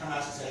haven't come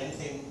out and said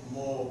anything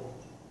more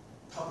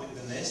public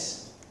than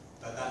this,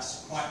 but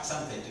that's quite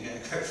something to get a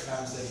quote from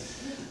Amazon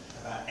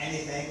about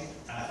anything.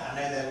 And I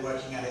know they're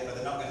working at it, but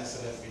they're not going to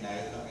sort of,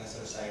 they're not going to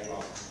sort of say,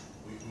 well,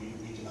 we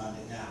demand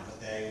it now.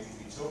 But if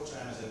you talk to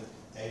Amazon,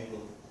 Thema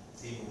will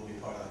be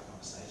part of that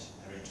conversation.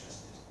 They're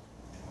interested.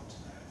 They want to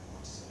know. They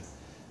want to sort of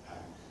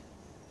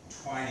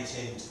twine it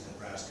into the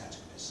browse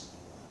categories.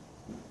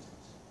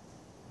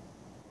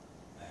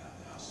 They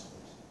are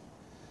supported.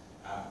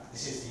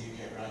 This is the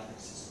UK brand,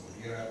 this is all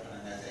Europe,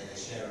 and I know they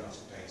share a lot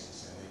of data,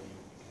 so you can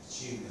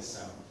assume there's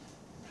some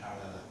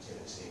parallel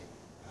activity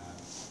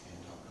in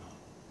 .com.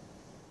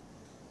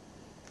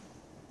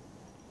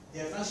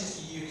 The advantages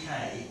for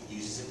UK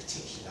users in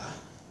particular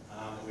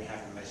that we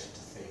have in relation to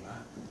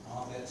Thema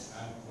are that,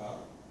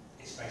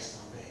 it's based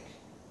on BIC.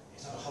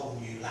 It's not a whole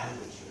new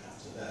language you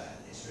have to learn,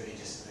 it's really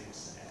just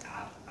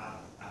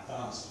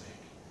advanced BIC.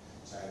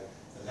 So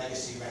the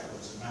legacy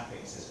records and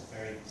mappings, there's a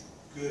very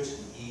good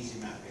and easy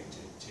mapping to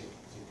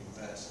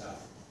convert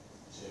stuff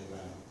to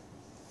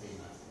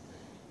Thema from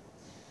BIC.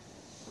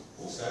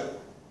 Also,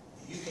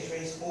 the UK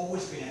trade has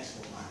always been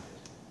export-minded.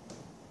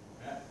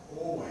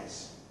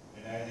 Always.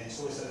 And it's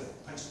always sort of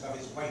punched above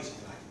its weight, if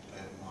you like, in the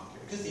global market,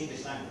 because the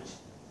English language.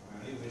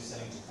 We're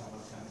selling to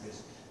Commonwealth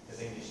countries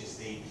because English is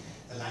the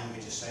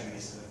language of so many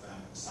sort of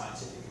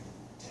scientific and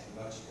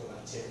technological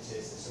activities.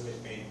 There's always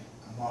been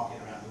a market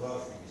around the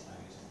world for English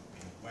language that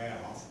we've been aware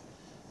of.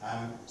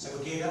 So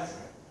we're geared up for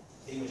it.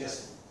 Thema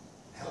just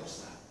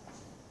helps that.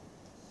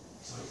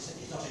 So it's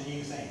not a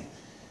new thing.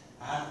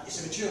 It's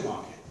a mature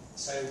market.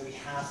 So we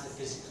have the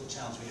physical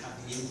challenge, we have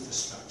the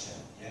infrastructure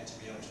to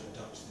be able to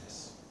adopt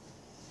this.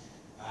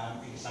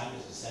 English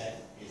language, as I said,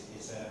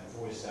 is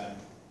always a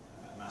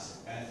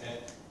massive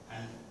benefit.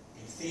 And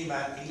in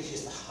Thema, English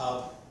is the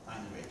hub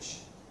language.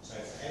 So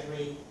for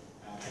every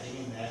heading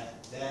in there,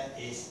 there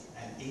is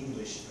an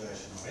English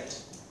version of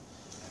it.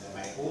 And there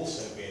may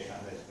also be a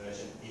translated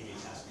version if it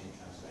has been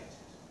translated.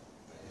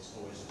 But it's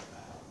always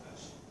a hub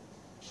version.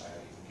 So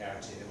you can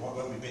guarantee there won't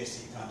be bits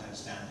that you can't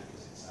understand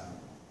because it's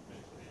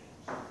written in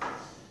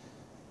English.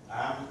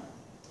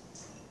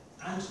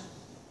 And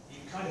you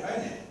kind of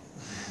own it.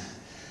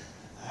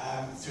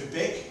 Through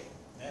BIC,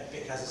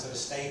 BIC has a sort of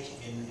stake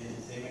in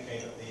Thema,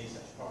 gave up these,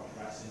 that's property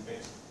rights in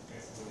BIC, go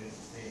forward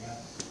into Thema.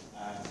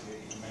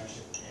 You can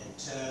membership in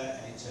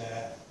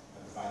editor,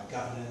 provide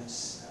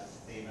governance for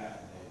Thema,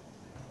 and they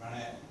run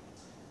it.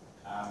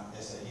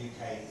 There's a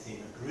UK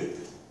Thema group,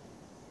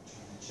 which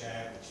I'm the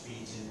chair, which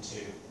feeds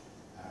into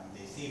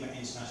the Thema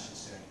International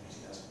Steering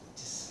Committee, that's what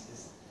this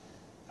is.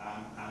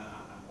 And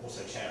I'm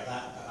also chair of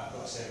that, but I've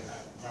got to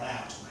run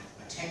out.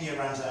 My tenure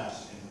runs out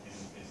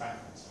in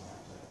Frankfurt, so I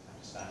have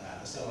to stand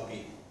out. Still, I'll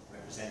be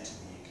representing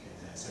the UK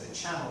there. So the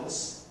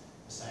channels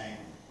are saying,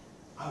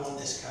 I want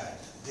this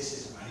code. This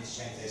is, I need to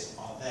change this.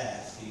 Are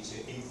there for you to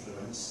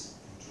influence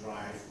and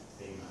drive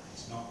Thema.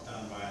 It's not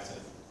done by a sort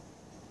of,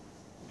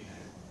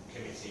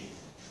 committee.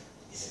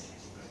 It's a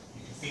committee, but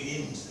you can feed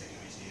into the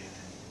committee and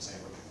then you can say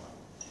what you want.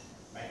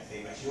 Make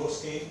Thema your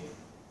scheme.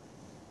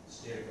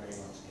 Steer it where you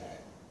want to go.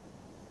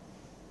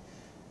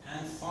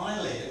 And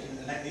finally,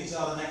 these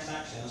are the next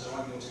actions I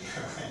want you all to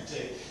go and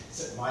do.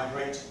 It's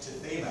migrate to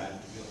Thema, and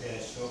you'll hear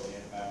shortly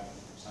about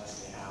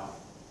precisely how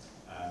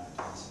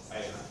it's in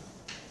favour.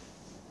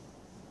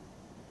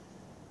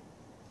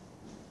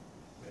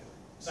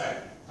 So,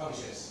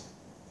 publishers.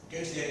 Go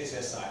to the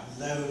editor site,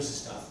 loads of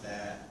stuff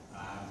there.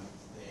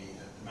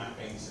 The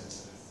mappings and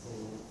sort of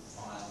full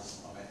files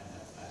of it, and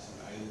a sort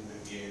of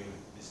overview and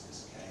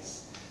business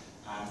case.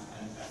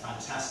 And a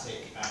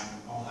fantastic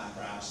online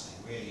browsing,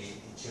 really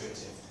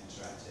intuitive,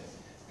 interactive.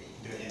 But you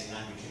can do it in any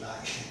language you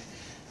like.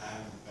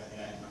 But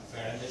not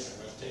fair English,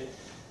 I've got to.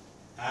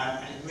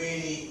 And it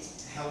really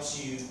helps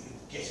you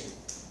get a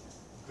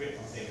grip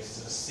on things, to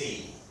sort of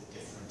see the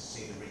difference,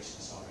 see the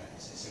richness of it.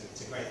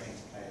 It's a great thing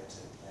to play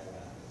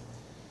around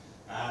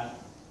with.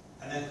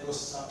 And then, of course,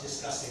 start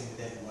discussing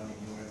with everyone in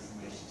your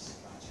information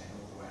supply chain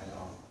all the way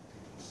along.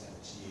 People will send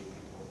it to you,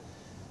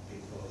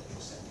 people that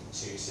you're sending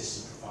to,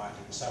 system provider,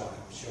 and so on.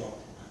 I'm sure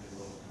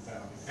Andrew will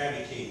confirm. I'll be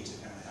very keen to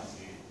kind of help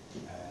you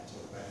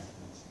talk about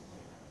implementing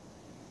Thema.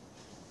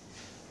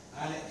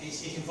 And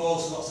it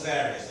involves lots of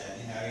areas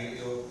then.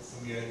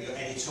 From your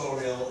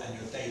editorial and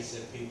your data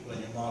people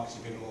and your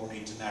marketing people all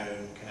need to know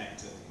and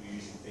connect that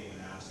you're using Thema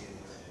now, see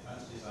what the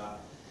advantages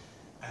are.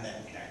 And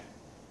then,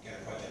 get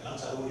a project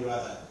alongside all your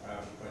other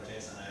priority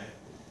projects, I know.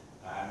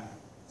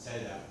 Set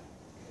it up,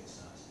 get it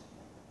started.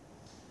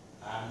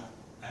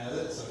 And a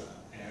little sort of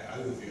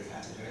overview of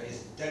how to do it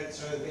is don't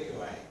throw the BIC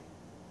away.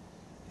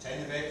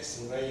 Retain the BIC, it's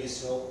still very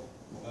useful.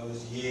 All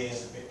those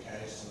years of BIC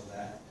code is still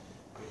there.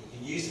 But you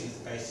can use them as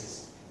the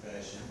basis of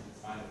conversion. You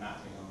find a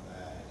mapping on the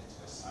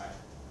editor site.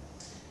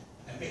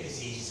 And BIC is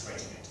the easiest way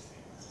to get to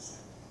Thema, as I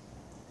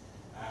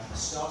said.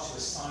 Start to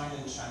assign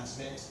and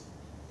transmit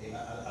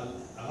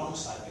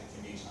alongside BIC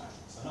for new titles.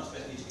 So I'm not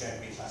expecting you to go and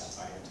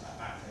reclassify your entire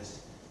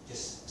backlist.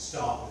 Just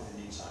start with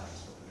the new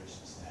titles, put the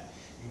richness there.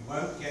 You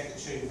won't get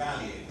the true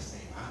value of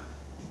Thema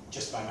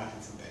just by mapping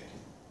from BIC.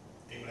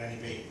 It will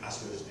only be as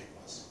good as BIC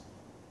was.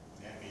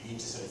 You need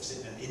to sort of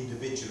sit and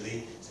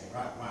individually say,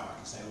 right, wow, I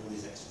can say all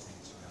these extra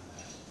things around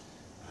there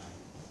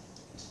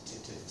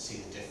to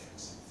see the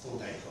difference. Full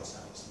day course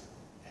has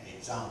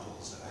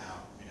examples of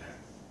how,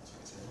 that's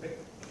what it says, BIC,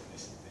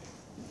 this and thing.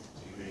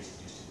 So you really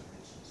introduce to the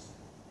richness.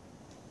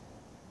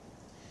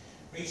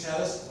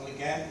 Retailers, well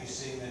again, you've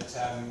seen that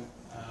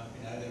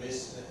there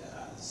is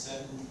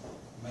certain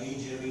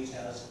major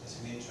retailers with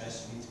some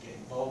interest. You need to get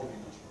involved if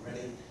you're not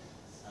already.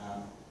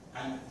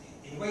 And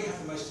in a way you have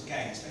the most to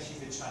gain, especially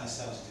if you're trying to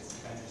sell to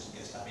different countries and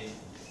get stuff in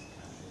from different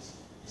countries,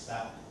 is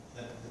that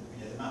the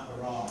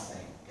Maparama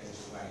thing goes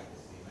away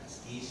with Thema. It's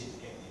easy to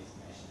get the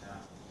information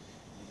out.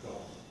 You've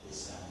got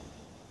this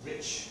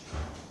rich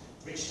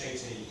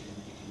data you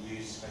can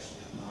use,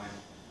 especially online.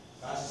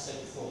 But as I said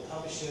before,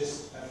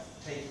 publishers have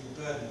taken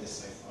the burden of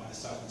this so far and they're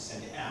starting to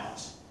send it out.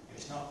 If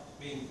it's not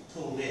being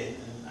pulled in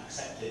and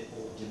accepted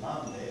or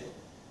demanded,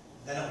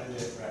 they're not going to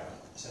do it forever.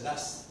 So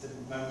that's the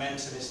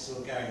momentum is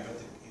still going, but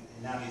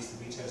it now needs the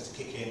retailers to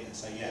kick in and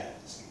say, yeah,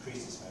 let's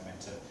increase this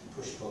momentum,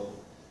 push-pull,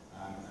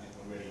 and it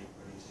will really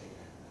take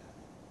over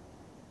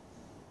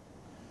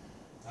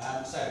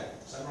there. So,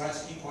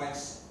 summarise key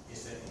points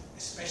is that,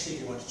 especially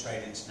if you want to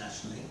trade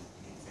internationally,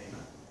 you need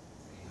Thema.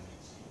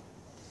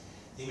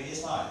 Thema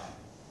is live.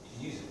 You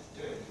can use it,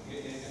 do it.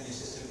 You can get in your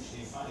system,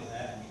 you can find it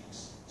there, and you can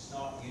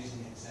start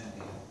using it,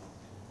 sending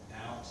it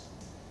out.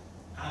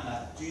 And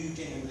I do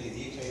genuinely believe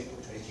the UK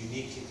book trade is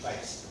uniquely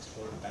placed to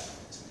explore the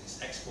benefits of this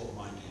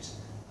export-minded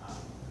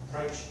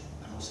approach,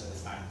 and also the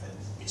fact that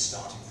it's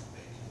starting from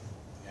big.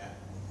 Yeah?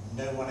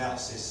 No one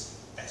else is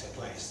better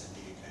placed than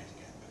the UK to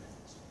get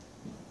benefits.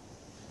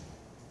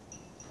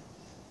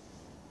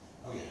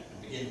 Oh yeah,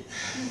 and begin begin.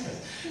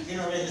 We're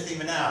going to read the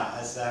Thema now,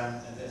 as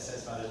it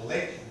says my little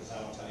link, because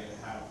I will tell you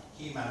how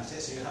he managed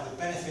it, so you'll have the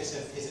benefit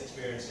of his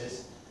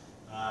experiences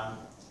and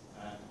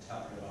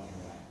help you along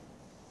your way.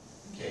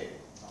 Okay,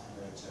 I'll hand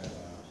over to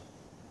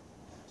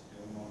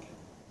one more.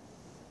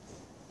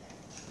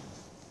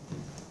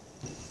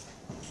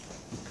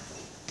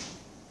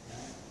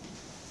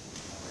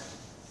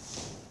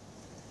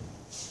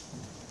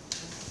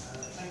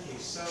 Thank you.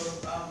 So,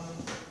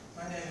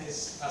 my name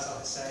is, as I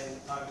was saying,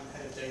 I'm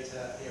head of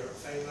data here at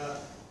Thema.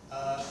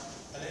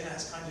 Alaina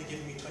has kindly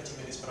given me 20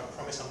 minutes, but I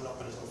promise I'm not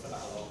going to talk for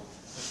that long.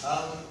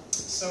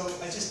 So,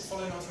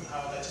 following on from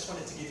Howard, I just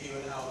wanted to give you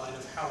an outline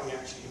of how we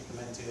actually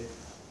implemented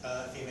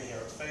Thema here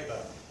at Thema.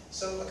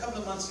 So, a couple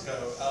of months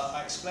ago,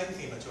 I explained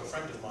Thema to a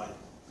friend of mine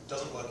who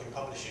doesn't work in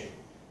publishing,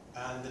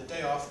 and the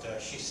day after,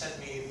 she sent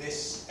me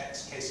this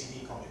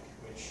ex-KCD comic,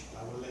 which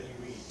I will let you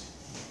read.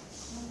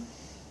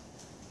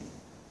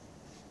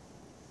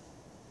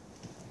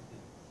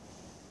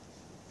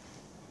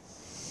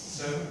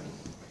 So,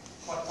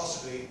 quite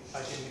possibly,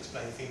 I didn't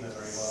explain Thema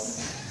very well.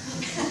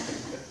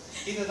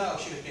 Either that or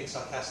she was being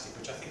sarcastic,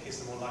 which I think is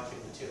the more likely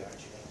of the two,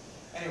 actually.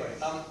 Anyway,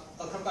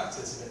 I'll come back to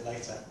this a bit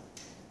later.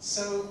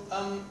 So,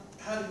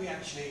 how did we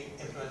actually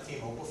implement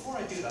Thema? Well, before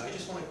I do that, I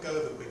just want to go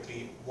over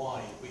quickly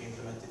why we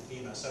implemented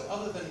Thema. So,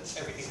 other than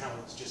everything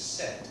Howard's just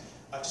said,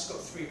 I've just got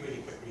 3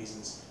 really quick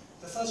reasons.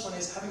 The first one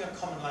is having a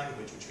common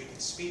language which we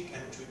could speak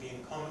and which would be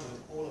in common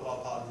with all of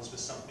our partners was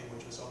something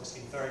which was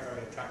obviously very,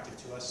 very attractive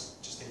to us,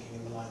 just thinking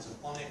in the lines of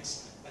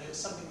Onyx, and it was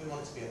something we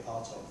wanted to be a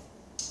part of.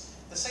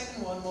 The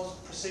second one was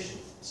precision.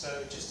 So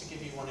just to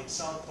give you one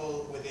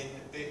example, within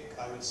BIC,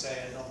 I would say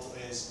a novel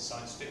is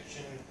science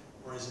fiction,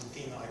 whereas in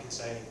Thema I can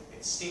say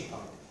it's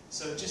steampunk.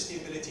 So just the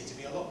ability to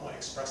be a lot more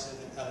expressive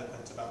and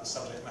eloquent about the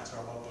subject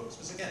matter of our books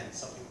was again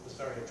something that was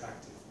very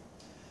attractive.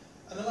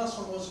 And the last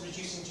one was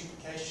reducing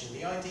duplication.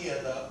 The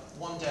idea that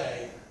one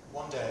day,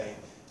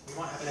 we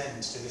might have an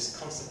end to this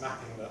constant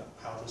mapping that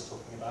Howard was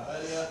talking about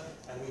earlier,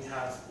 and we'd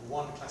have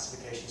one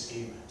classification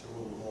scheme to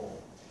rule them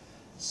all.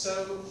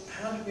 So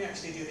how did we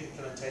actually do the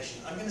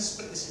implementation? I'm going to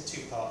split this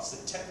in 2 parts,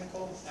 the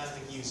technical and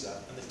the user.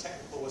 And the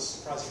technical was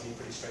surprisingly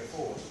pretty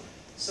straightforward.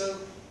 So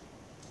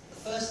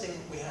the first thing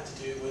we had to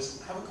do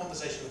was have a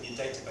conversation with your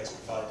database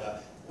provider.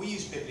 We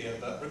use Biblia,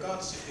 but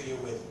regardless of who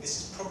you're with, this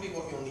is probably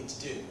what you'll need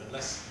to do,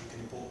 unless you can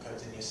import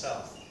codes in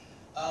yourself.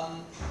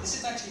 This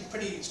is actually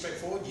pretty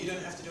straightforward. You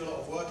don't have to do a lot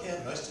of work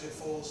here. Most of it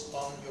falls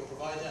on your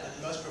provider, and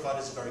most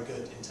providers are very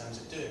good in terms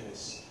of doing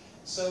this.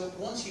 So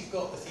once you've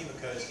got the Thema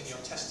codes in your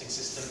testing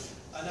system,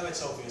 I know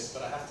it's obvious,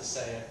 but I have to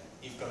say it,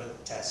 you've got to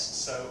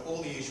test. So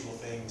all the usual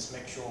things,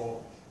 make sure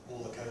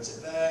all the codes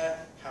are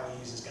there, how a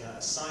user's going to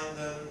assign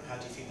them, how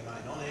do you feed them out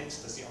in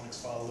Onyx, does the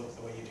Onyx file look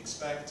the way you'd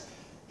expect?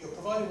 Your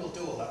provider will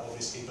do all that,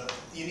 obviously, but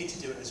you need to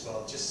do it as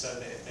well, just so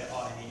that if there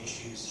are any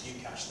issues, you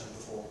catch them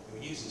before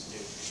your users do.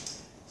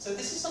 So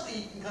this is something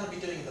you can kind of be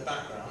doing in the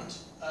background,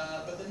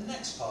 but the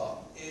next part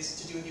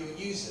is to do with your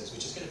users,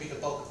 which is going to be the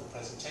bulk of the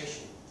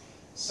presentation.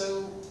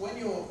 So when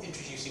you're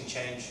introducing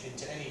change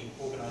into any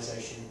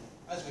organization,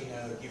 as we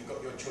know, you've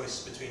got your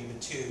choice between the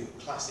 2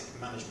 classic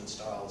management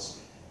styles.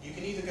 You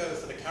can either go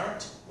for the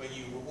carrot, where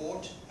you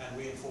reward and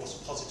reinforce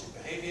positive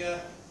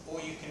behavior, or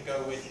you can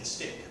go with the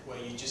stick, where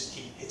you just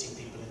keep hitting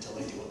people until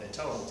they do what they're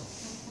told.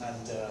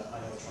 And I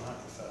know which one I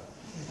prefer.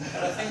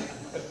 And I think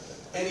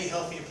any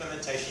healthy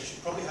implementation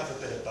should probably have a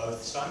bit of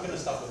both, so I'm going to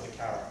start with the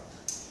carrot.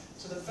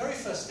 So the very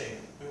first thing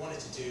we wanted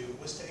to do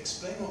was to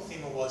explain what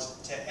Thema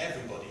was to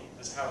everybody,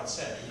 as Howard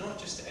said, and not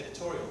just to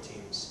editorial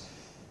teams.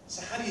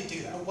 So how do you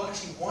do that? Well,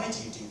 actually, why do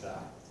you do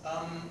that?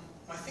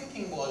 My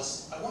thinking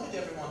was, I wanted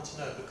everyone to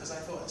know, because I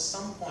thought at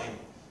some point,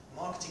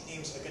 marketing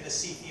teams are going to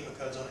see Thema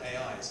codes on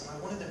AIs, and I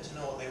wanted them to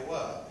know what they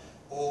were.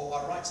 Or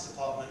our rights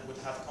department would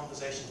have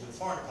conversations with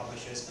foreign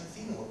publishers, and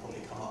Thema would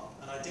probably come up,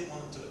 and I didn't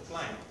want them to look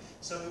blank.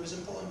 So it was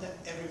important that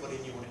everybody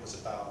knew what it was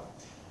about.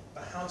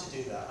 But how to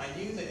do that? I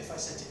knew that if I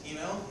sent an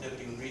email,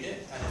 nobody would read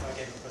it, and if I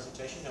gave a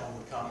presentation, no one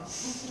would come.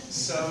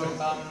 So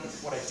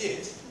what I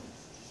did,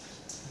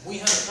 we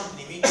had a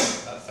company meeting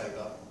at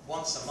Faber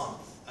once a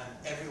month, and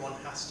everyone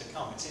has to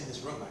come. It's in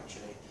this room,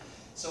 actually.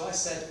 So I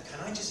said,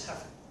 can I just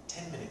have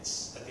 10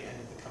 minutes at the end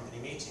of the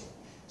company meeting?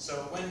 So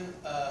when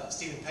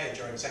Stephen Page,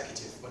 our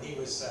executive, when he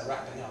was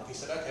wrapping up, he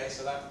said, okay,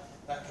 so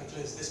that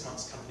concludes this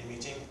month's company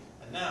meeting,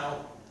 and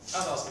now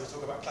Adal's going to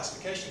talk about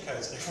classification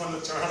codes, and everyone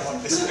looked around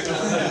like this.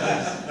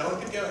 No one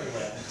could go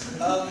anywhere.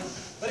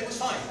 But it was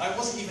fine. I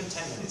wasn't even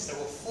 10 minutes. There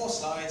were 4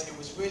 slides. It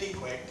was really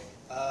quick.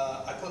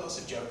 I put lots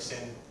of jokes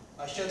in.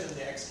 I showed them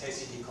the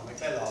ex-KCD comic.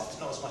 They laughed.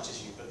 Not as much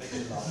as you, but they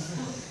did laugh.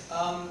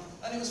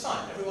 And it was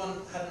fine.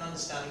 Everyone had an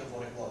understanding of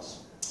what it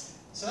was.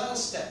 So that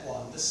was step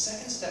 1. The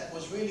second step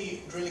was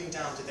really drilling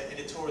down to the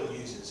editorial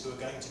users who are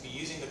going to be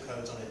using the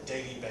codes on a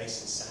daily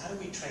basis. So how do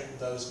we train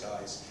those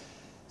guys?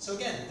 So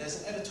again,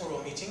 there's an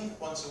editorial meeting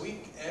once a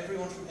week.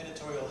 Everyone from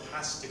editorial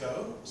has to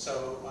go.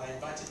 So I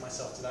invited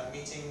myself to that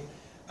meeting,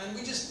 and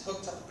we just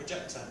hooked up a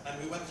projector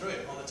and we went through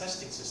it on the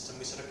testing system.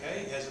 We said,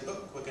 okay, here's a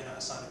book, we're going to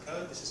assign a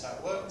code, this is how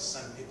it works,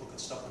 and people could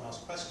stop and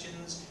ask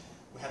questions.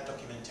 we had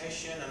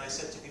documentation, and I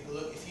said to people,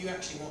 look, if you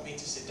actually want me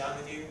to sit down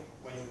with you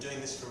when you're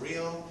doing this for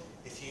real,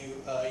 if you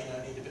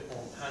need a bit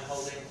more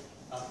hand-holding,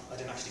 I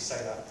didn't actually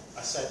say that.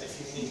 I said if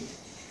you need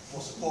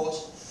more support,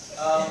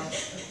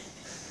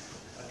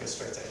 I'd go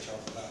straight to HR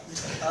for that.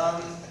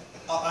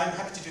 I'm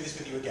happy to do this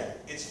with you again.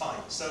 It's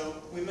fine.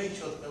 So we made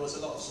sure that there was a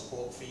lot of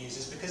support for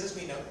users because, as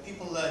we know,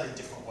 people learn in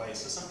different ways.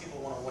 So some people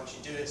want to watch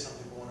you do it, some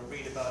people want to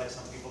read about it,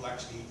 some people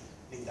actually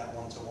need that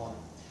one-to-one.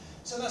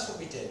 So that's what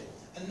we did.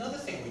 Another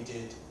thing we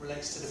did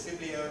relates to the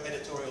Biblio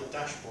editorial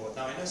dashboard.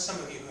 Now, I know some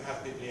of you who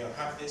have Biblio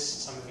have this,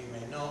 some of you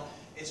may not.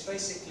 It's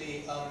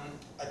basically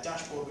a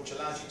dashboard which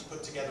allows you to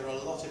put together a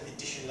lot of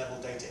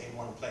edition-level data in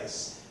one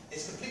place.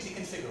 It's completely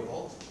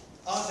configurable.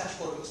 Our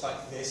dashboard looks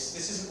like this.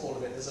 This isn't all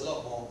of it, there's a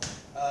lot more.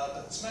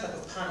 But it's made up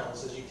of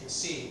panels, as you can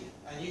see,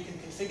 and you can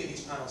configure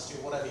these panels to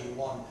whatever you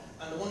want.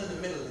 And the one in the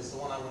middle is the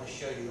one I want to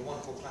show you, the one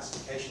called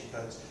classification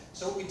codes.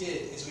 So what we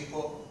did is we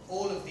put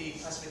all of the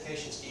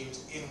classification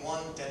schemes in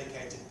one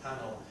dedicated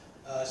panel.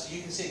 So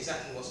you can see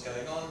exactly what's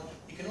going on.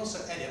 You can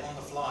also edit on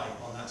the fly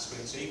on that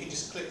screen. So you can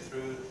just click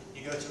through,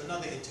 you go to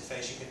another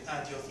interface, you can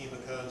add your Thema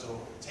codes or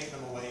take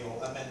them away or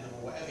amend them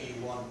or whatever you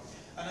want.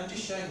 And I'm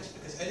just showing this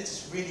because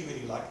editors really,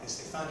 really like this.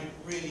 They found it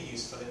really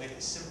useful. They make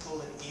it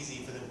simple and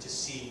easy for them to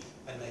see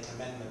and make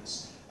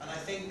amendments. And I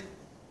think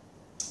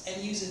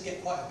end users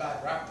get quite a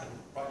bad rap, and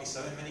rightly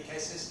so in many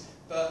cases.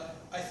 But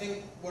I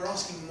think we're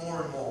asking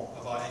more and more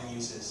of our end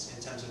users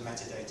in terms of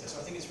metadata. So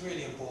I think it's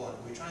really important.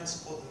 We try and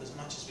support them as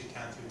much as we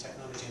can through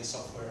technology and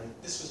software, and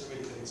this was a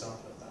really good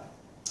example of that.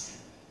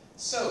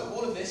 So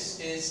all of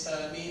this is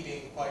me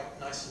being quite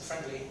nice and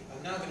friendly.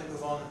 I'm now going to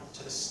move on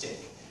to the stick.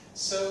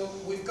 So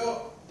we've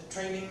got the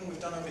training we've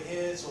done over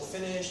here, it's all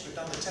finished, we've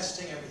done the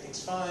testing,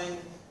 everything's fine.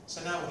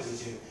 So now what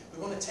do?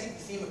 We want to take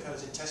the Thema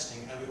codes in testing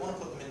and we want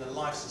to put them in the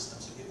live system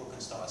so people can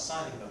start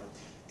assigning them.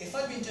 If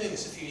I'd been doing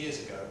this a few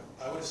years ago,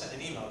 I would have sent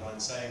an email going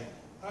saying,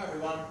 hi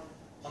everyone,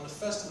 on the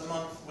 1st of the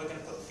month we're going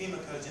to put the Thema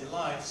codes in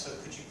live, so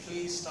could you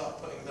please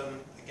start putting them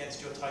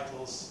against your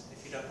titles,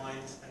 if you don't mind,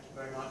 thank you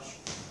very much.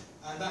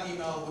 And that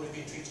email would have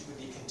been treated with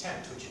the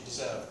contempt which it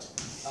deserved,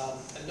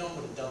 and no one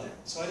would have done it.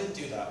 So I didn't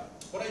do that.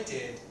 What I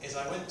did is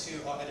I went to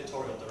our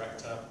editorial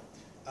director,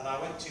 and I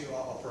went to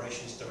our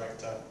operations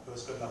director, who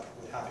as good luck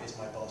would have it is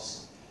my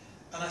boss.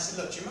 And I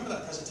said, look, do you remember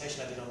that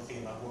presentation I did on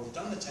Thema? Well, we've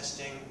done the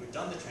testing, we've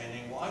done the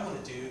training. What I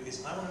want to do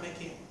is I want to make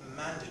it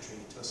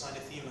mandatory to assign a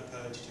Thema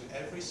code to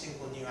every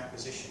single new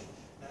acquisition.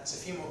 Now, it's a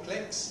few more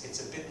clicks,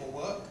 it's a bit more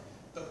work,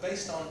 but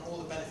based on all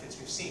the benefits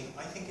we've seen,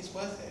 I think it's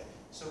worth it.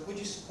 So would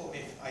you support me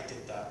if I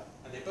did that?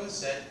 And they both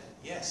said,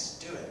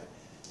 yes, do it.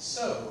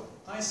 So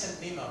I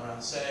sent an email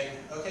around saying,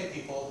 okay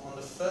people, on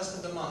the 1st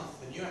of the month,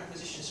 the new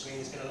acquisition screen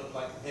is going to look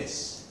like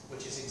this,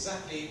 which is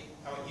exactly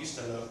how it used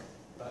to look,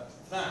 but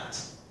that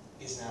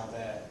is now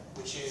there,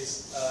 which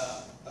is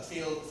a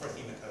field for a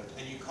Thema code,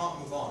 and you can't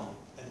move on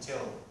until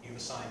you've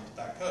assigned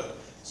that code.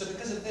 So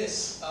because of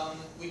this,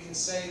 we can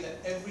say that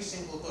every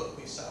single book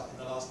we've set up in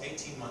the last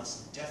 18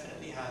 months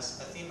definitely has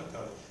a Thema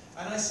code.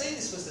 And I say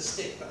this was the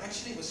stick, but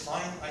actually it was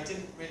fine. I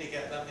didn't really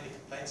get that many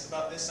complaints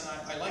about this, and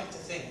I like to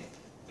think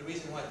the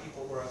reason why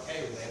people were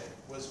okay with it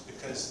was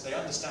because they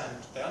understood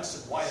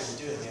why they were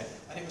doing it,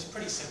 and it was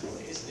pretty simple.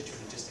 It is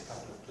literally just a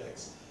couple of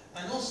clicks.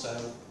 And also,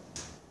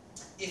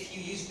 if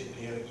you use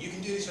Biblio, you can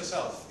do this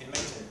yourself in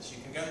maintenance.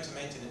 You can go into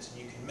maintenance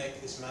and you can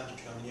make this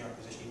mandatory on the new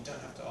acquisition. You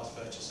don't have to ask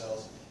for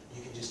HSLs,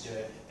 you can just do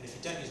it. And if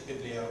you don't use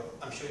Biblio,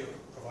 I'm sure your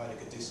provider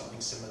could do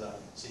something similar,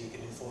 so you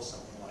can enforce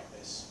something like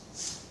this.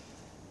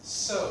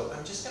 So,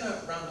 I'm just going to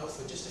round off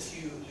with just a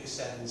few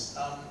loose ends.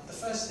 The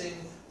first thing,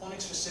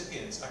 Onyx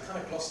recipients. I kind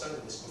of glossed over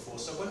this before.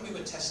 So when we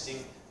were testing,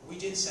 we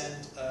did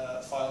send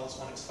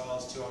Onyx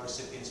files to our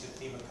recipients with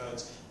Thema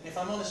codes. And if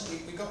I'm honest,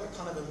 we got a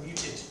kind of a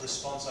muted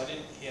response. I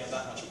didn't hear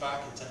that much back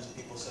in terms of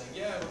people saying,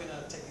 yeah, we're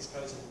going to take these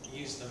codes and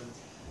use them.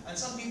 And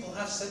some people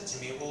have said to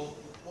me, well,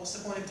 what's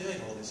the point of doing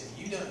all this? If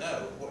you don't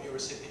know what your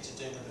recipients are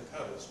doing with the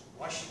codes,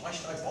 why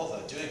should I bother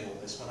doing all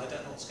this when I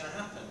don't know what's going to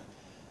happen?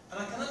 And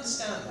I can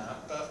understand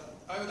that, but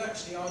I would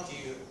actually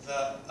argue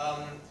that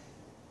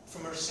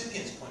from a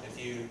recipient's point of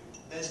view,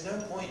 there's no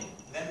point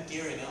them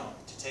gearing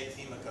up to take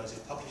Thema codes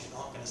if publishers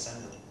aren't going to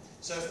send them.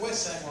 So if we're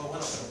saying, well, we're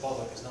not going to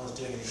bother because no one's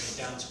doing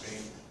anything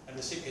downstream, and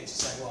recipients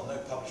are saying, well, no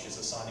publishers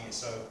are signing it,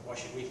 so why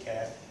should we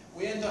care?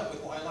 We end up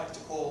with what I like to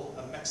call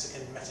a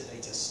Mexican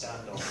metadata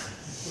standoff.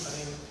 I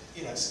mean,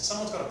 you know,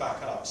 someone's got to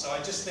back up. So I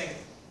just think,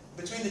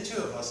 between the two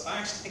of us, I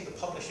actually think the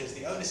publishers,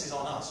 the onus is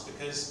on us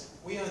because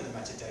we own the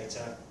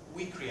metadata,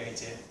 we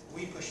create it,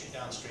 we push it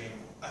downstream.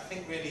 I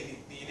think really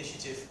the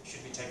initiative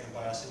should be taken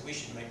by us and we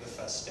should make the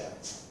first step.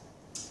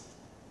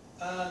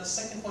 The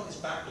second point is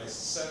backlists.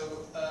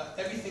 So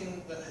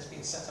everything that has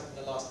been set up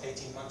in the last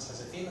 18 months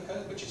has a Thema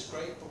code, which is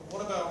great, but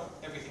what about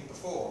everything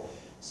before?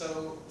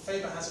 So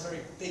Faber has a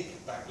very big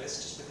backlist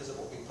just because of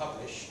what we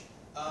publish.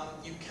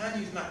 You can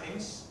use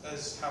mappings,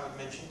 as Howard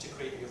mentioned, to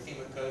create your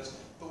Thema codes,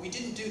 but we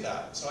didn't do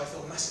that, so I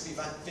feel massively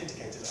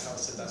vindicated that Howard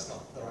said that's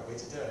not the right way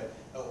to do it,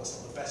 or it's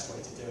not the best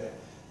way to do it.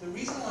 The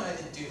reason why I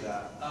didn't do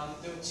that,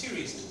 there were two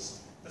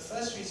reasons. The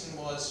first reason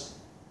was,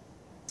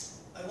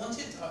 I I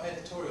wanted our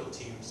editorial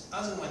teams,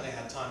 as and when they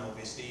had time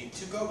obviously,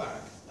 to go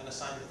back and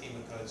assign the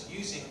Thema codes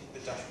using the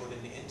dashboard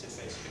in the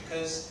interface,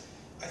 because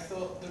I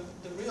thought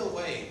the real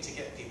way to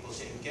get people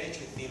to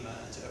engage with Thema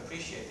and to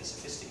appreciate the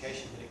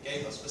sophistication that it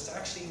gave us was to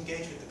actually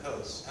engage with the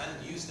codes and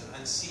use them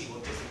and see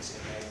what difference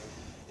it made.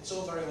 It's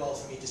all very well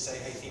for me to say,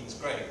 hey, Thema's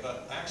great,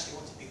 but I actually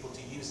wanted people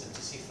to use them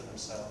to see for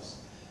themselves.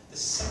 The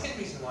second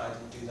reason why I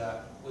didn't do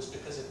that was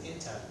because of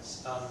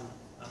interns. I'm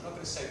not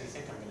going to say what you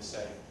think I'm going to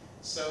say.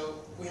 So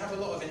we have a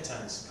lot of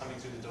interns coming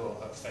through the door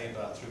at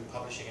Faber, through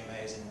publishing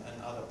MAs and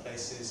other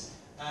places,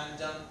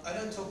 and I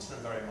don't talk to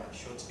them very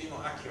much, or to be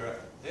more accurate,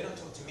 they don't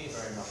talk to me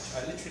very much.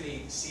 I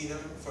literally see them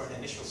for an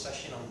initial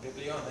session on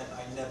Biblio, and then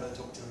I never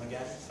talk to them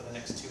again for the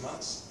next 2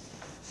 months.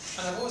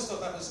 And I've always thought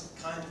that was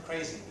kind of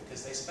crazy,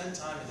 because they spend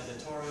time in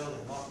editorial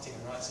and marketing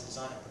and rights and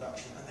design and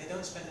production, and they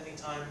don't spend any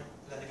time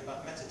learning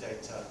about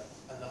metadata.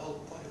 And the whole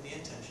point of the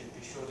internship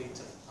is surely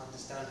to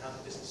understand how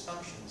the business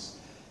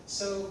functions.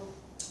 So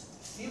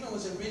Thema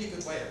was a really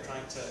good way of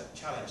trying to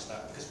challenge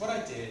that, because what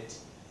I did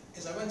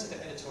is I went to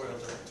the editorial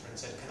director and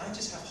said, can I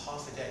just have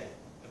half a day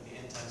of the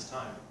intern's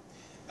time?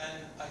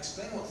 And I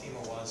explained what Thema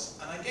was,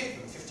 and I gave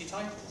them 50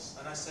 titles,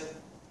 and I said,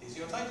 these are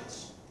your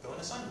titles, go and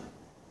assign them,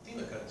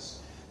 Thema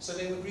codes. So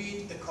they would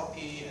read the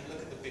copy and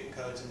look at the BIC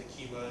codes and the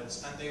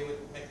keywords, and they would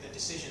make their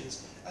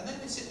decisions, and then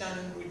we'd sit down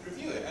and we'd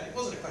review it. And it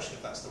wasn't a question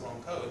if that's the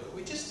wrong code, but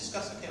we just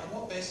discussed, okay, on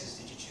what basis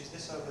did you choose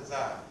this over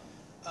that?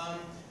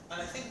 And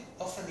I think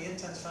often the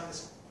interns found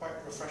this quite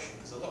refreshing,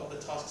 because a lot of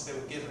the tasks they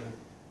were given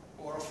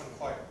were often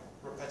quite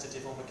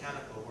repetitive or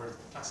mechanical, whereas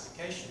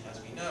classification, as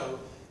we know,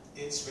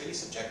 it's really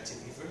subjective.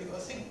 You've really got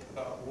to think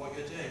about what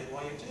you're doing and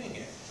why you're doing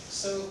it.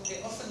 So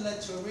it often led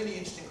to a really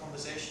interesting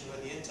conversation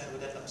where the intern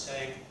would end up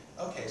saying,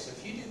 okay, so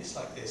if you do this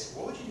like this,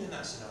 what would you do in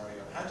that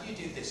scenario? How do you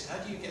do this? How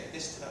do you get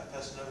this to that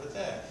person over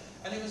there?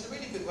 And it was a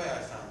really good way,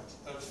 I found,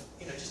 of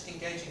just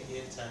engaging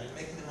the intern and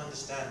making them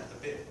understand a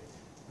bit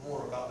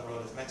more about the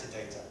role of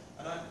metadata.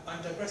 And I'm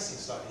digressing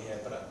slightly here,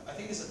 but I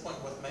think it's a point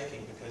worth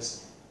making,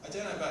 because I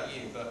don't know about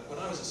you, but when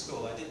I was at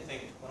school, I didn't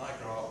think, when I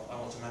grow up, I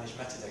want to manage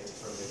metadata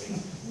for a living.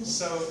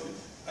 So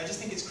I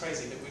just think it's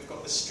crazy that we've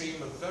got this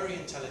stream of very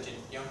intelligent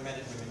young men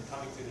and women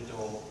coming through the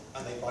door,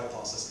 and they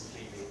bypass us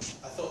completely.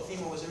 I thought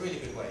Thema was a really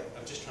good way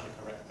of just trying to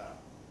correct that.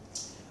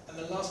 And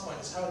the last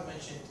point, as Howard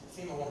mentioned,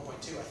 Thema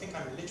 1.2. I think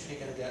I'm literally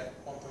going to get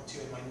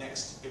 1.2 in my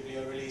next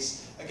Biblio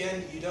release.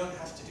 Again, you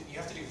have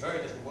to do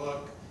very little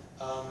work.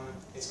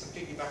 It's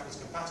completely backwards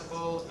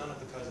compatible. None of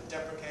the codes are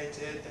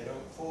deprecated. They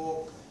don't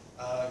fork.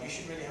 You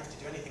shouldn't really have to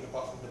do anything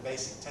apart from the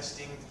basic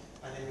testing.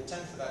 And in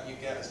return for that, you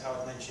get, as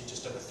Howard mentioned,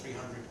 just over 300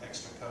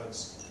 extra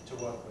codes to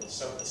work with.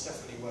 So it's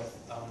definitely worth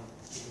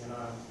keeping an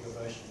eye on for your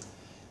version.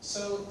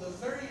 So the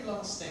very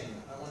last thing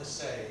I want to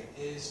say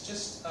is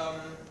just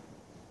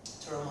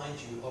to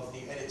remind you of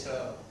the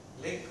editor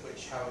link,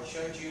 which Howard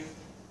showed you.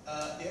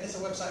 The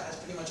editor website has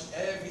pretty much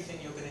everything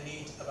you're going to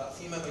need about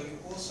Thema, but you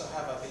also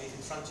have, I believe,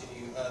 in front of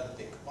you the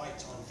BIC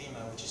Byte on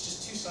Thema, which is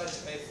just 2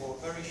 sides of A4,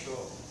 very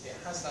short. It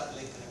has that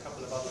link and a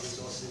couple of other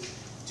resources.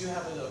 Do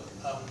have a look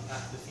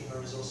at the Thema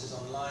resources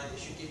online. It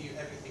should give you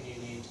everything you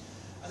need.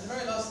 And the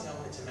very last thing I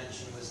wanted to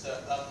mention was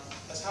that,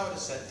 as Howard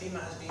has said, Thema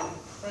has been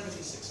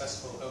incredibly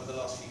successful over the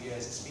last few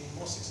years. It's been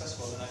more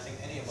successful than I think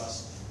any of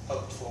us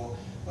hoped for.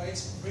 But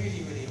it's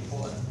really, really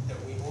important that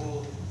we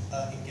all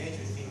engage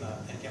with Thema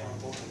and get on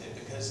board with it,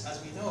 because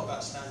as we know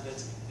about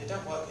standards, they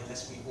don't work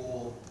unless we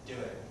all do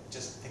it.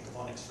 Just think of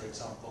Onyx, for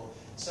example.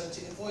 So to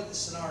avoid the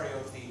scenario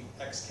of the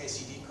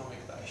XKCD comic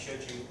that I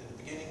showed you at the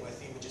beginning, where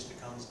Thema just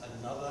becomes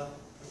another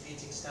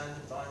competing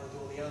standard vying with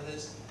all the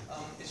others,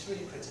 it's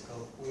really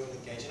critical we all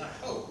engage. And I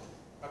hope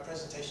my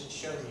presentation's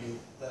shown you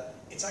that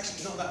it's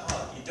actually not that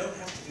hard. You don't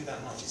have to do that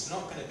much. It's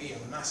not going to be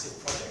a massive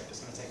project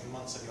that's going to take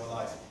months of your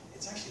life.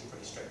 It's actually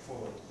pretty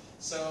straightforward.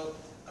 So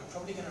I'm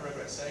probably going to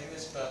regret saying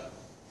this, but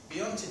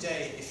beyond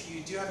today, if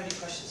you do have any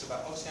questions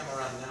about, obviously I'm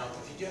around now,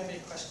 but if you do have any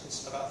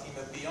questions about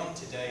Thema beyond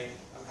today,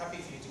 I'm happy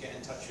for you to get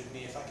in touch with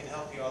me. If I can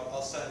help you,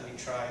 I'll certainly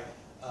try.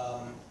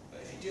 But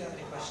if you do have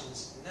any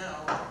questions,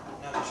 now's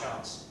the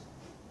chance.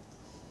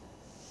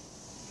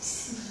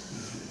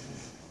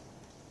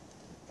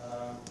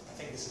 I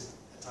think this is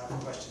a time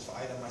for questions for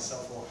either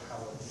myself or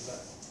Howard. Is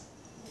that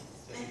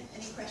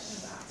any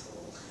questions at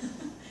all?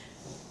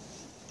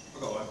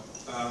 I've got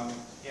one.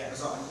 Yeah.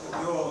 So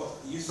your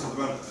users at the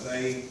moment,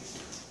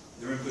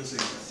 they're inputting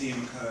a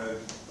theme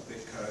code, a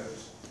BIC code,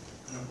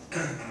 and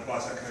a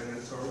BIC code in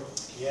editorial?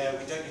 Yeah,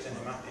 we don't use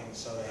any mapping,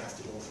 so they have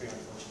to do all 3,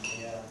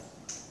 unfortunately,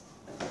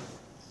 yeah.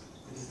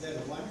 Is there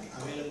one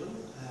available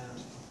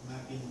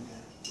mapping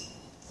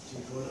to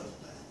roll up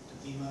to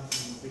Thema,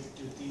 from BIC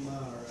to Thema,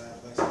 or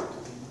BIC to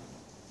Thema?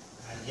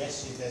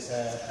 Yes, there's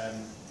a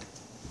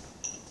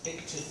BIC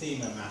to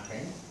Thema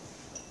mapping.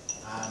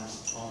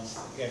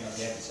 Again, on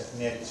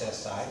the editor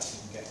side, you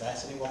can get that.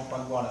 It's only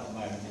 1.1 at the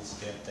moment, needs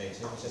to be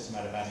updated. It's just a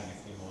matter of adding a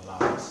few more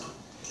lines.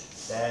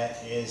 There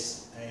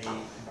is a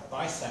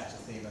BIC to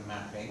Thema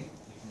mapping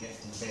you can get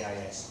from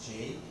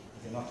BISG.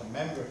 If you're not a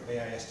member of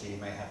BISG, you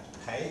may have to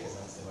pay, because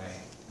that's the way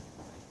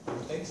we do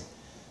things.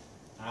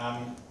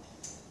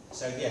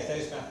 So yeah,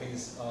 those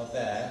mappings are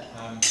there.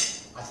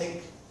 I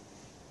think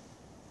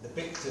the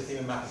BIC to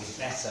Thema mapping is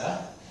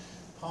better,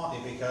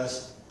 partly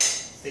because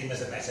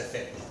Thema's a better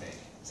fit with BIC,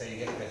 so you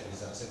get better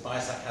results. So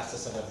BISAC has to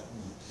sort of,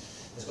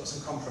 there's got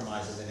some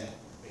compromises in it,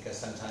 because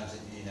sometimes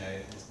it,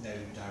 there's no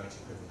direct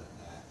equivalent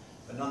there.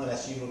 But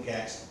nonetheless, you will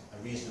get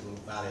a reasonable,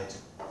 valid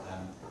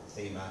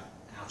Thema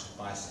out of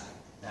BISAC.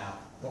 Now,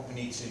 what we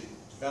need to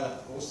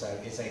develop also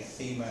is a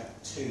Thema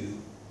to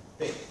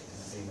BIC and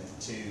a Thema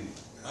to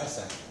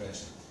BISAC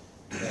version.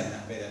 Then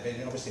that bit,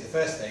 and obviously the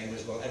first thing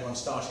was, well,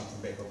 everyone's starting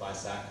from BIC or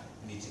BISAC,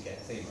 we need to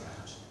get Thema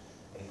out.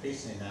 But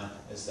increasingly now,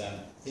 as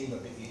Thema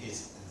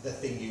is the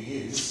thing you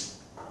use,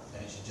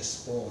 then it should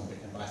just spawn BIC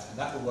and BISAC. And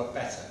that will work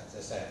better, as I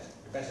said.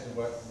 It's better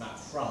to map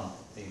from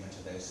Thema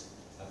to those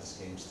other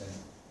schemes than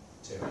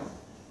to it.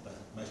 But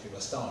most people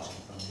are starting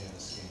from the other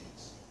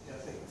schemes. Yeah, I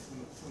think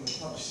from the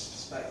publisher's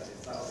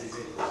perspective, that'll be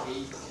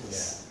really key,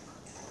 because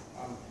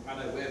I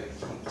know we're really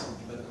keen to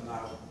implement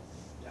now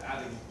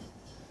adding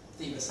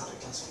Thema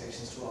subject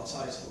classifications to our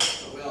title,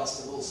 but we are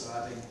still also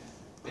adding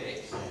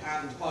BIC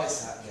and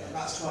BISAC, and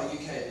that's to our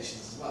UK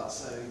editions as well.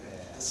 So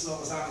as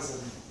long as Amazon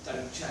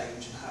don't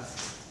change and have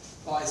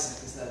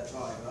BISAC as their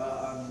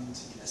driver, and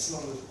as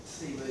long as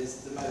Thema is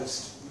the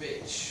most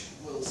rich,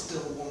 we'll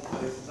still want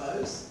both of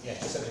those. Yeah,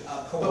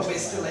 but we're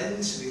still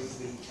entering 3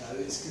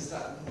 codes because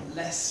that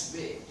less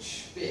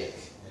rich BIC.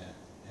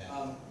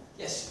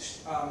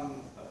 Yes,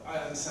 I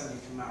understand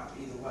you can map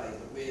either way,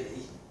 but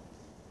really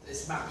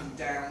it's mapping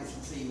down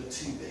from Thema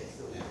to BIC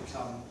that will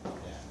become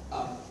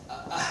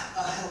a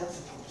help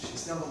for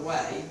publishers. The other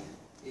way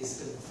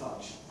is a bit of a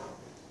fudge.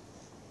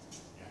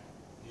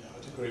 Yeah,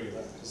 I'd agree with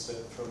that, because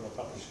from a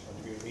publisher point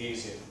of view, it would be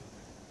easier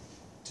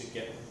to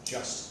get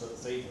just put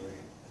Thema in.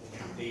 And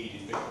if you need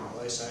in BIC and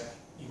BISAC,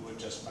 you would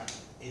just map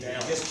If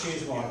down. you just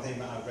choose one thing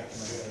that I would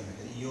recommend Thema,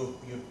 because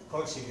your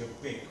quality of your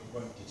BIC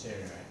won't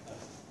deteriorate.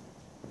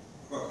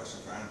 I've got a question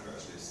for Andrew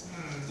actually.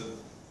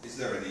 Is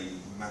there any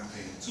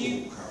mapping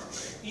tool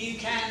currently? You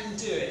can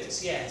do it,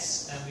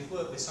 yes, and we've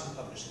worked with some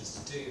publishers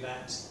to do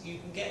that. You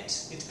can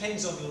get, it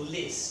depends on your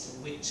list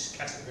and which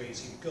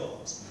categories you've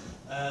got,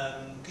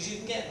 because you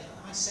can get,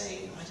 I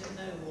don't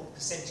know what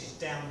percentage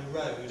down the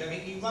road. I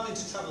mean, you run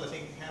into trouble, I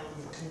think, how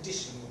with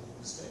condition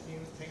rules, don't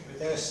you think?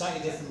 There are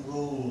slightly different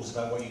rules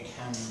about what you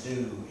can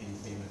do in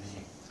Thema that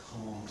you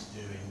can't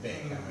do in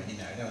BIC. I mean,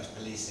 no one's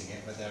policing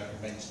it, but there are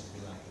conventions, if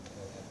you like, of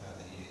how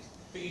they're used.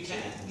 But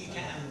you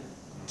can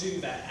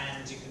do that,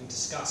 and you can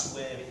discuss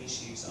where the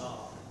issues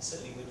are. And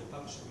certainly with the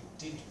publisher, we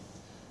did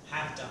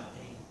have done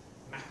a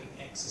mapping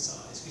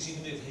exercise, because you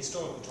can do the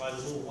historical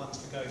titles all ones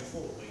for going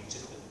forward, where you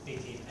just put the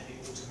BIC in and it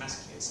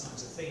automatically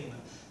assigns a Thema.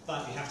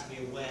 But you have to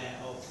be aware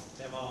of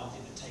there are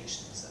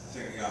limitations there.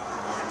 I think our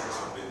interest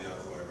would be the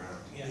other way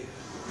around. Yeah. It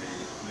would be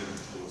moving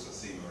towards a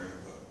Thema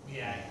input.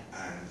 Yeah.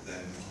 And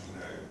then,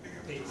 being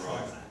able BIC to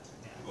derive, from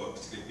that,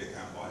 particularly BIC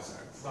and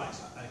BISAC. Right,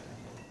 okay.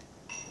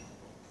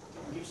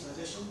 Give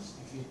suggestions.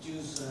 If you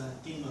choose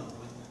Thema,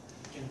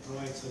 you can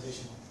provide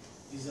suggestion.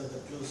 These are the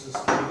closest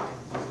BIC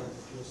and these are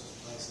the closest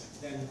BISAC.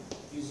 Then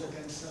user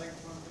can select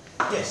one.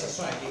 Yes, that's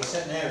right. In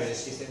certain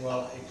areas, you think,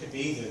 well, it could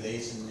be either of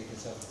these, and you can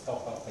sort of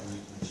pop up and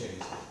you can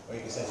choose. Or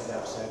you can set it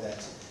up so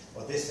that,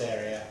 well, this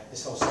area,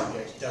 this whole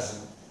subject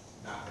doesn't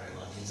map very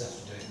well. You just have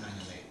to do it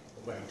manually.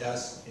 But where it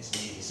does, it's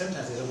easy.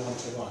 Sometimes there's a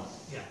one-to-one.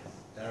 Yeah.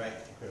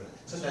 Direct equivalent.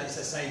 Sometimes it's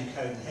the same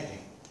code and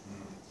heading.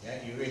 Yeah,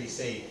 you really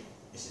see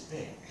this is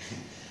big.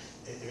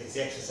 It's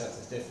the extra stuff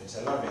that's different.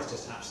 So a lot of it's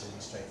just absolutely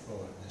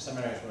straightforward. And there's some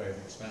areas where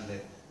we've expanded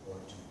or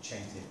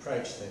changed the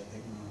approach that you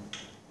think,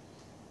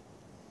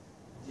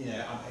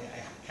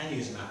 I can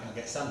use a mapping, I'll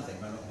get something,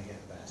 but I'm not going to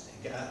get the best.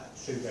 You get that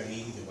true going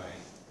either way,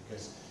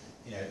 because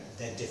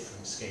they're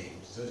different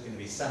schemes. There's always going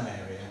to be some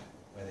area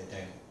where they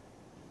don't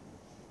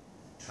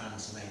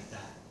translate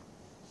that.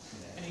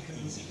 And you can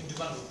do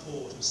one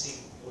report and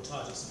see your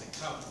titles and the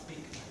current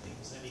BIC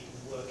mappings, then you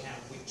can work out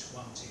which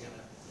ones you're going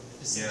to, from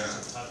the percentage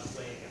of titles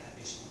where you're going to have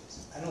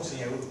issues. And also,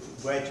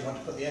 where do you want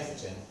to put the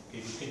effort in?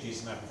 If you could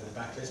use some mapping for the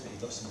backlist, but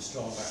you've got some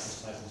strong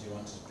backlist titles you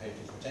want to pay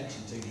people's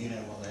attention to, you know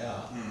what they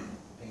are,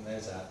 ping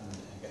those out and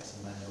get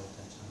some manual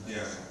attention on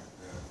those.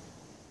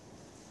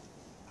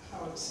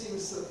 How it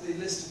seems that the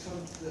list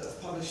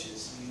of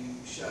publishers you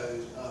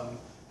showed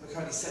who are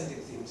currently sending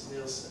themes to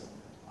Nielsen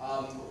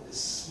is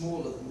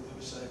smaller than the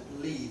publishers, I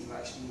believe,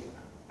 are actually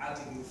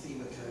adding the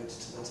Thema code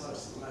to their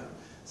titles at the moment.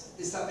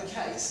 Is that the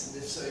case?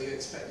 And if so, you're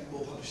expecting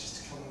more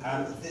publishers to come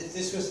on board?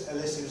 This was a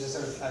list, it was a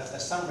sort of a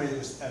summary of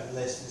a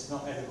list. It's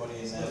not everybody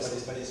in there,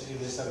 but it's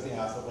really sort of,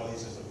 I thought, well,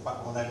 these are sort of quite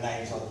well known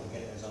names, I'll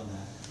get those on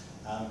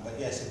there. But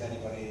yes, if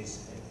anybody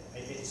is,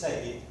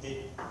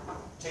 it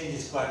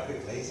changes quite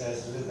quickly, so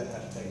there's a little bit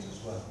out of date as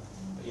well.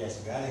 But yes,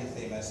 if you're adding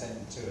Thema, send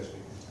them to us,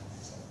 we can tell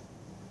you so.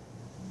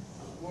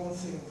 One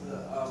thing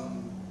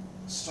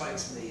that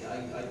strikes me,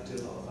 I do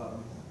a lot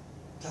of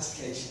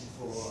classification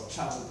for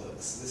travel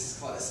books. This is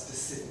quite a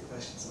specific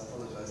question, so I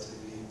apologise to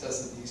anybody who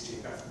doesn't use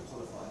geographical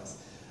qualifiers.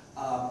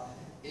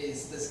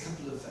 There's a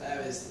couple of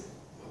areas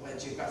where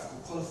geographical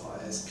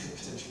qualifiers could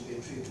potentially be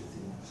improved with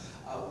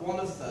Thema. One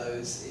of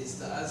those is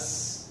that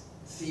as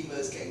Thema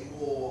is getting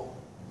more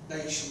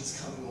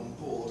nations coming on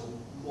board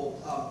and more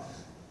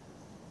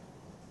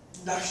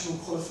national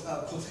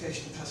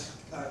qualification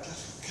and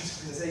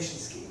categorisation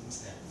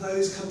schemes,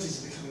 those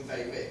countries are becoming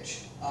very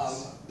rich.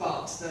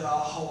 But there are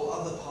whole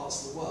other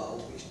parts of the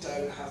world which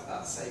don't have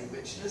that same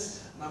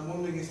richness. And I'm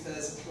wondering if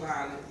there's a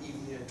plan,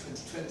 even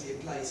 2020 in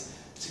place,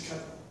 to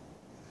kind of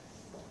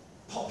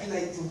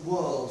populate the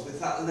world with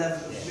that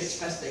level of rich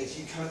metadata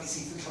you currently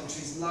see for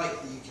countries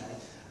like the UK.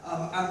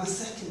 And the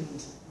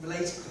second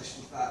related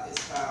question to that is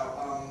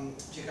about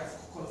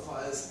geographical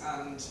qualifiers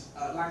and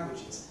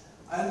languages.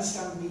 I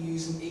understand we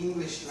use an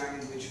English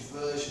language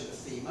version of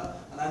Thema,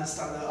 and I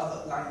understand there are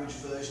other language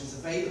versions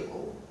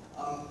available,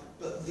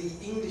 but the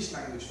English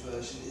language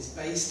version is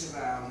based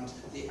around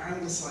the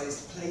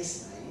anglicised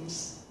place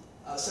names.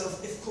 So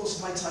of course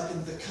if I type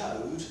in the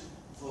code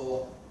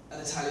for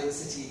an Italian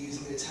city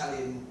using an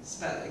Italian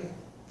spelling,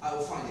 I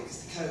will find it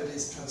because the code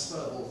is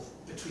transferable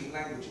between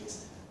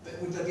languages. But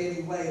would there be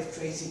any way of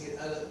creating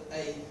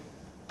a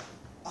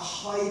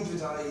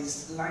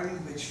hybridised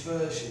language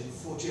version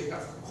for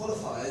geographical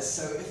qualifiers,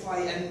 so if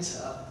I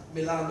enter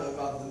Milano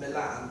rather than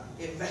Milan,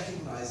 it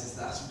recognises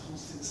that and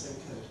pulls through the same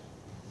code?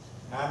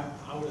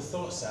 I would have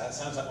thought so. It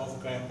sounds like one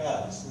for Graham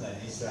Bell, doesn't it?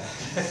 He's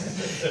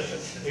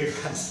who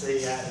runs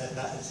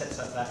that sets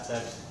up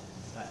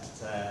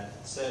that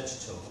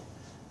search tool.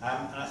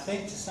 And I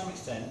think to some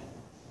extent,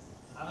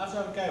 I'll have to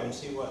have a go and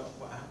see what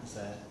happens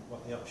there,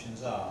 what the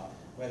options are,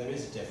 where there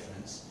is a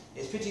difference.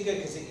 It's pretty good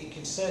because you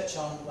can search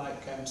on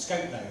like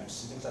scope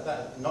notes and things like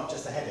that, not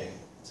just the heading.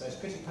 So it's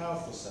pretty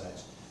powerful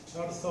search. So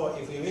I would have thought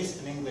if there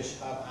is an English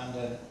hub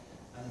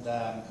and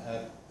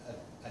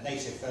a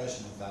native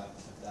version of that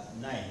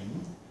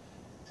name,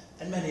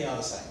 and many are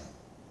the same,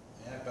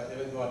 but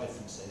there are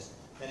differences,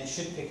 then it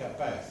should pick up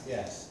both.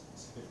 Yes,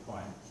 that's a good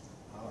point.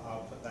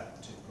 I'll put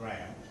that to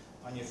Graham.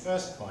 On your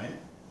first point,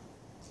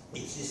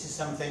 this is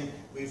something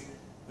we've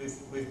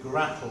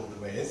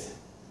grappled with,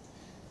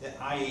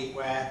 i.e.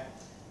 where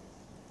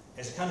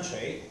there's a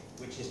country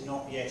which is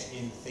not yet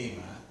in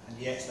Thema, and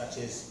yet that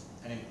is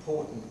an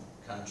important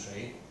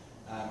country,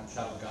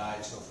 travel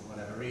guides or for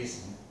whatever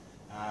reason,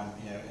 a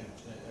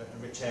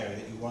rich area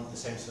that you want the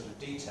same sort of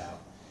detail.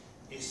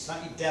 It's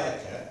slightly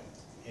delicate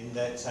in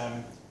that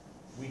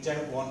we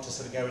don't want to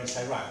sort of go and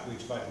say, right, we've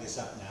divided this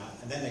up now,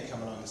 and then they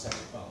come along and say,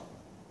 well,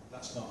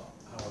 that's not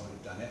how I would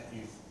have done it.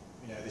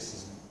 This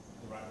isn't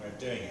the right way of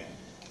doing it.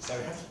 So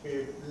we have to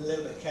be a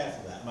little bit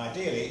careful of that. And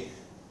ideally,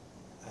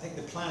 I think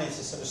the plan is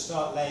to sort of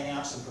start laying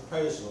out some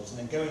proposals and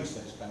then going to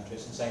those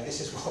countries and saying, this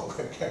is what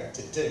we're going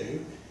to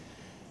do.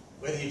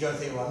 Whether you do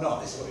anything or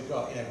not, this is what we've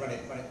got, run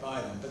it by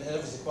them. But there's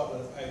obviously quite a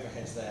lot of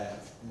overheads there.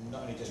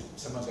 Not only just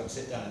someone's got to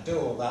sit down and do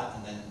all that,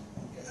 and then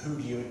who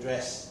do you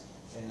address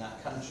in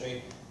that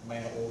country? It may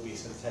not all be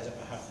sort of set up,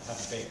 have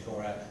a BIC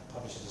or a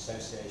Publishers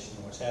Association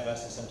or whatever,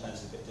 so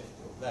sometimes it's a bit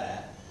difficult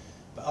there.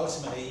 But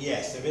ultimately,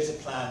 yes, there is a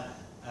plan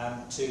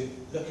to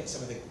look at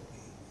some of the,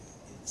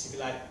 if you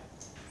like,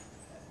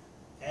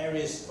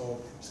 areas or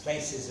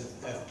places of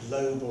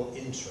global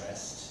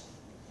interest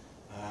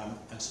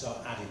and start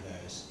adding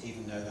those,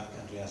 even though that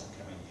country hasn't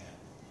come in yet.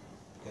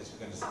 Because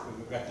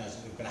we recognise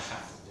that we're going to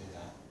have to do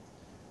that.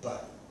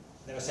 But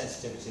there are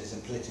sensitivities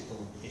and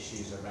political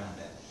issues around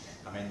it.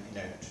 I mean,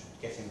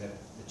 getting the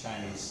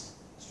Chinese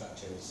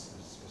structure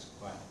was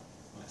quite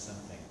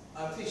something.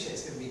 I appreciate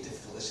it's going to be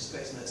difficult. It's just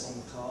great to know it's on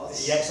the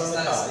cards. Yeah, it's on the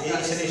cards.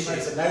 It's an issue.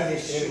 It's a known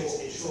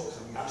issue.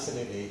 Shortcoming.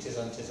 Absolutely, it is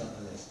on the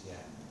list. Yeah.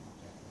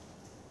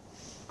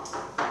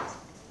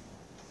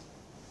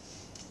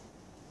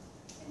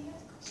 Any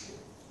other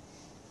questions?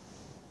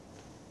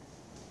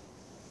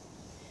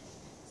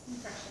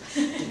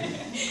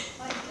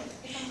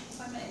 If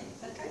I may.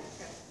 Okay.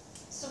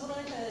 So what I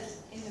heard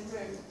in the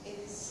room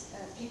is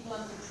people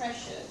under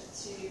pressure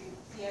to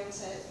be able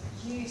to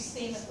use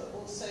Thema but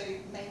also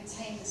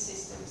maintain the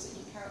systems that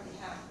you currently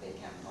have,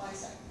 BIC and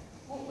ISAC.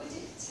 What would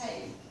it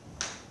take,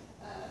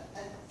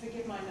 and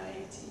forgive my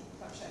naivety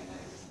if I'm showing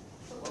naivety,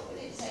 but what would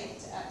it take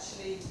to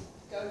actually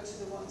go to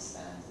the one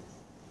standard?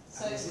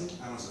 So Amazon.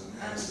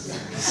 Yeah. Amazon.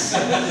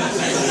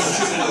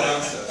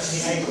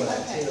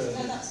 Okay.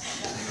 No, that's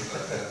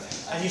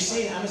fine. And you've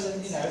seen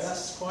Amazon,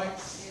 that's quite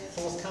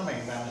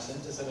forthcoming of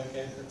Amazon to sort of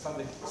get the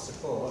public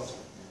support,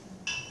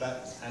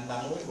 and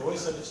we're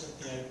always sort of,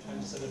 trying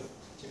to sort of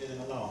jiggle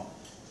them along.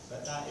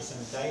 But that is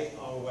something they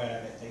are aware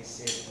of it, they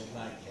see it, they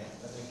like it.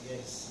 But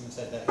someone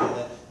said that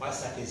the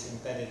MyStack is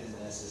embedded in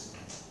their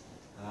system,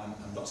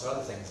 and lots of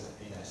other things that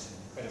it's an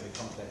incredibly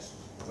complex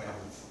web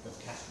of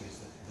categories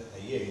that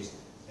they use.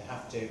 They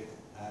have to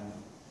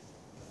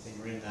put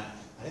Thema in that.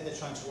 I think they're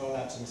trying to roll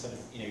out some sort of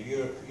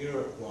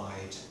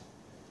Europe-wide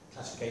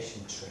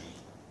classification tree,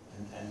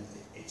 and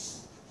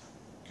it's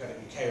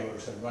UK were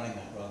sort of running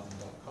that rather than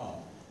 .com.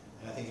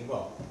 And I think,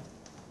 well,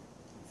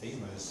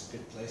 Thema is a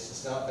good place to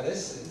start for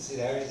this. It's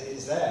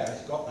there.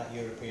 It's got that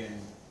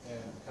European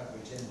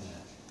coverage in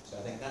there. So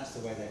I think that's the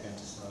way they're going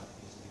to start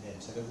using it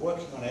in. So they're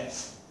working on it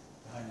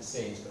behind the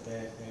scenes, but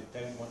they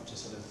don't want to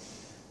sort of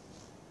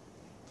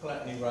pull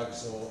out new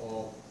rugs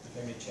or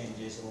make any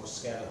changes or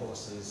scare the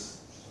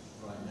horses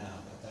right now,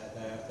 but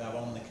they're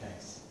on the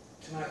case.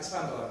 Can I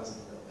expand on Amazon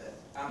a little bit?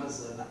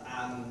 Amazon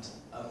and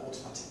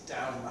automatic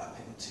down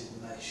mapping to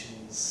the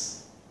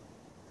nation's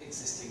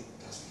existing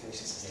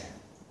classification system.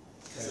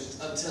 Because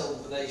until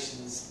the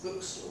nation's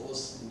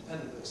bookstores,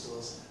 independent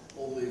bookstores,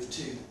 all move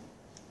to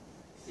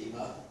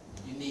Thema,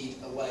 you need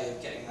a way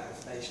of getting that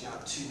information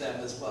out to them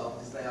as well,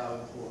 because they are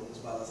important as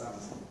well as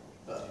Amazon,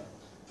 but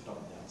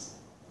predominantly Amazon.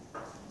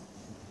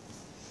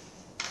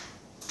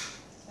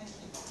 Thank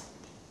you.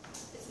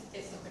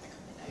 It's not going to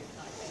come in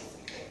overnight,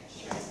 basically.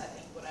 I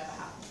think whatever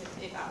happens,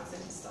 if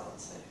Amazon start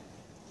to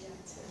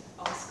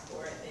ask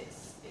for it,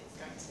 it's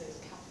going to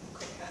happen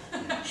quicker.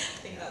 I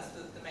think that's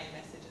the main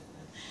message, isn't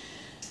it?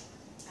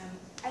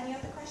 Any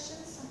other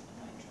questions? I'm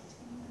not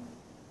interrupting anyone.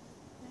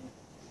 No?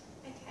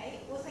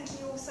 Okay, well thank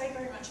you all so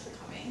very much for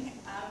coming.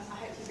 I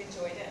hope you've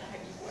enjoyed it and I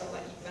hope you feel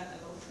like you've learned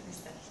a lot from this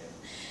session.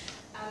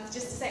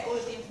 Just to say, all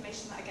of the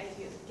information that I gave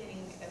you at the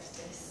beginning of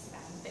this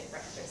BIC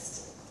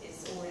Breakfast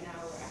is all in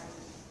our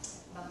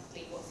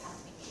monthly What's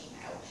Happening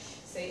email.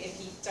 So if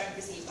you don't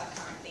receive that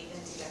currently,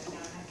 then do let me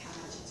know and I can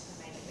add you to the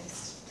mailing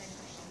list. No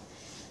pressure.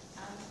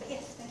 But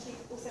yes, thank you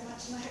all so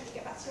much and I hope you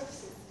get back to your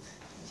offices.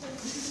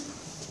 Cheers.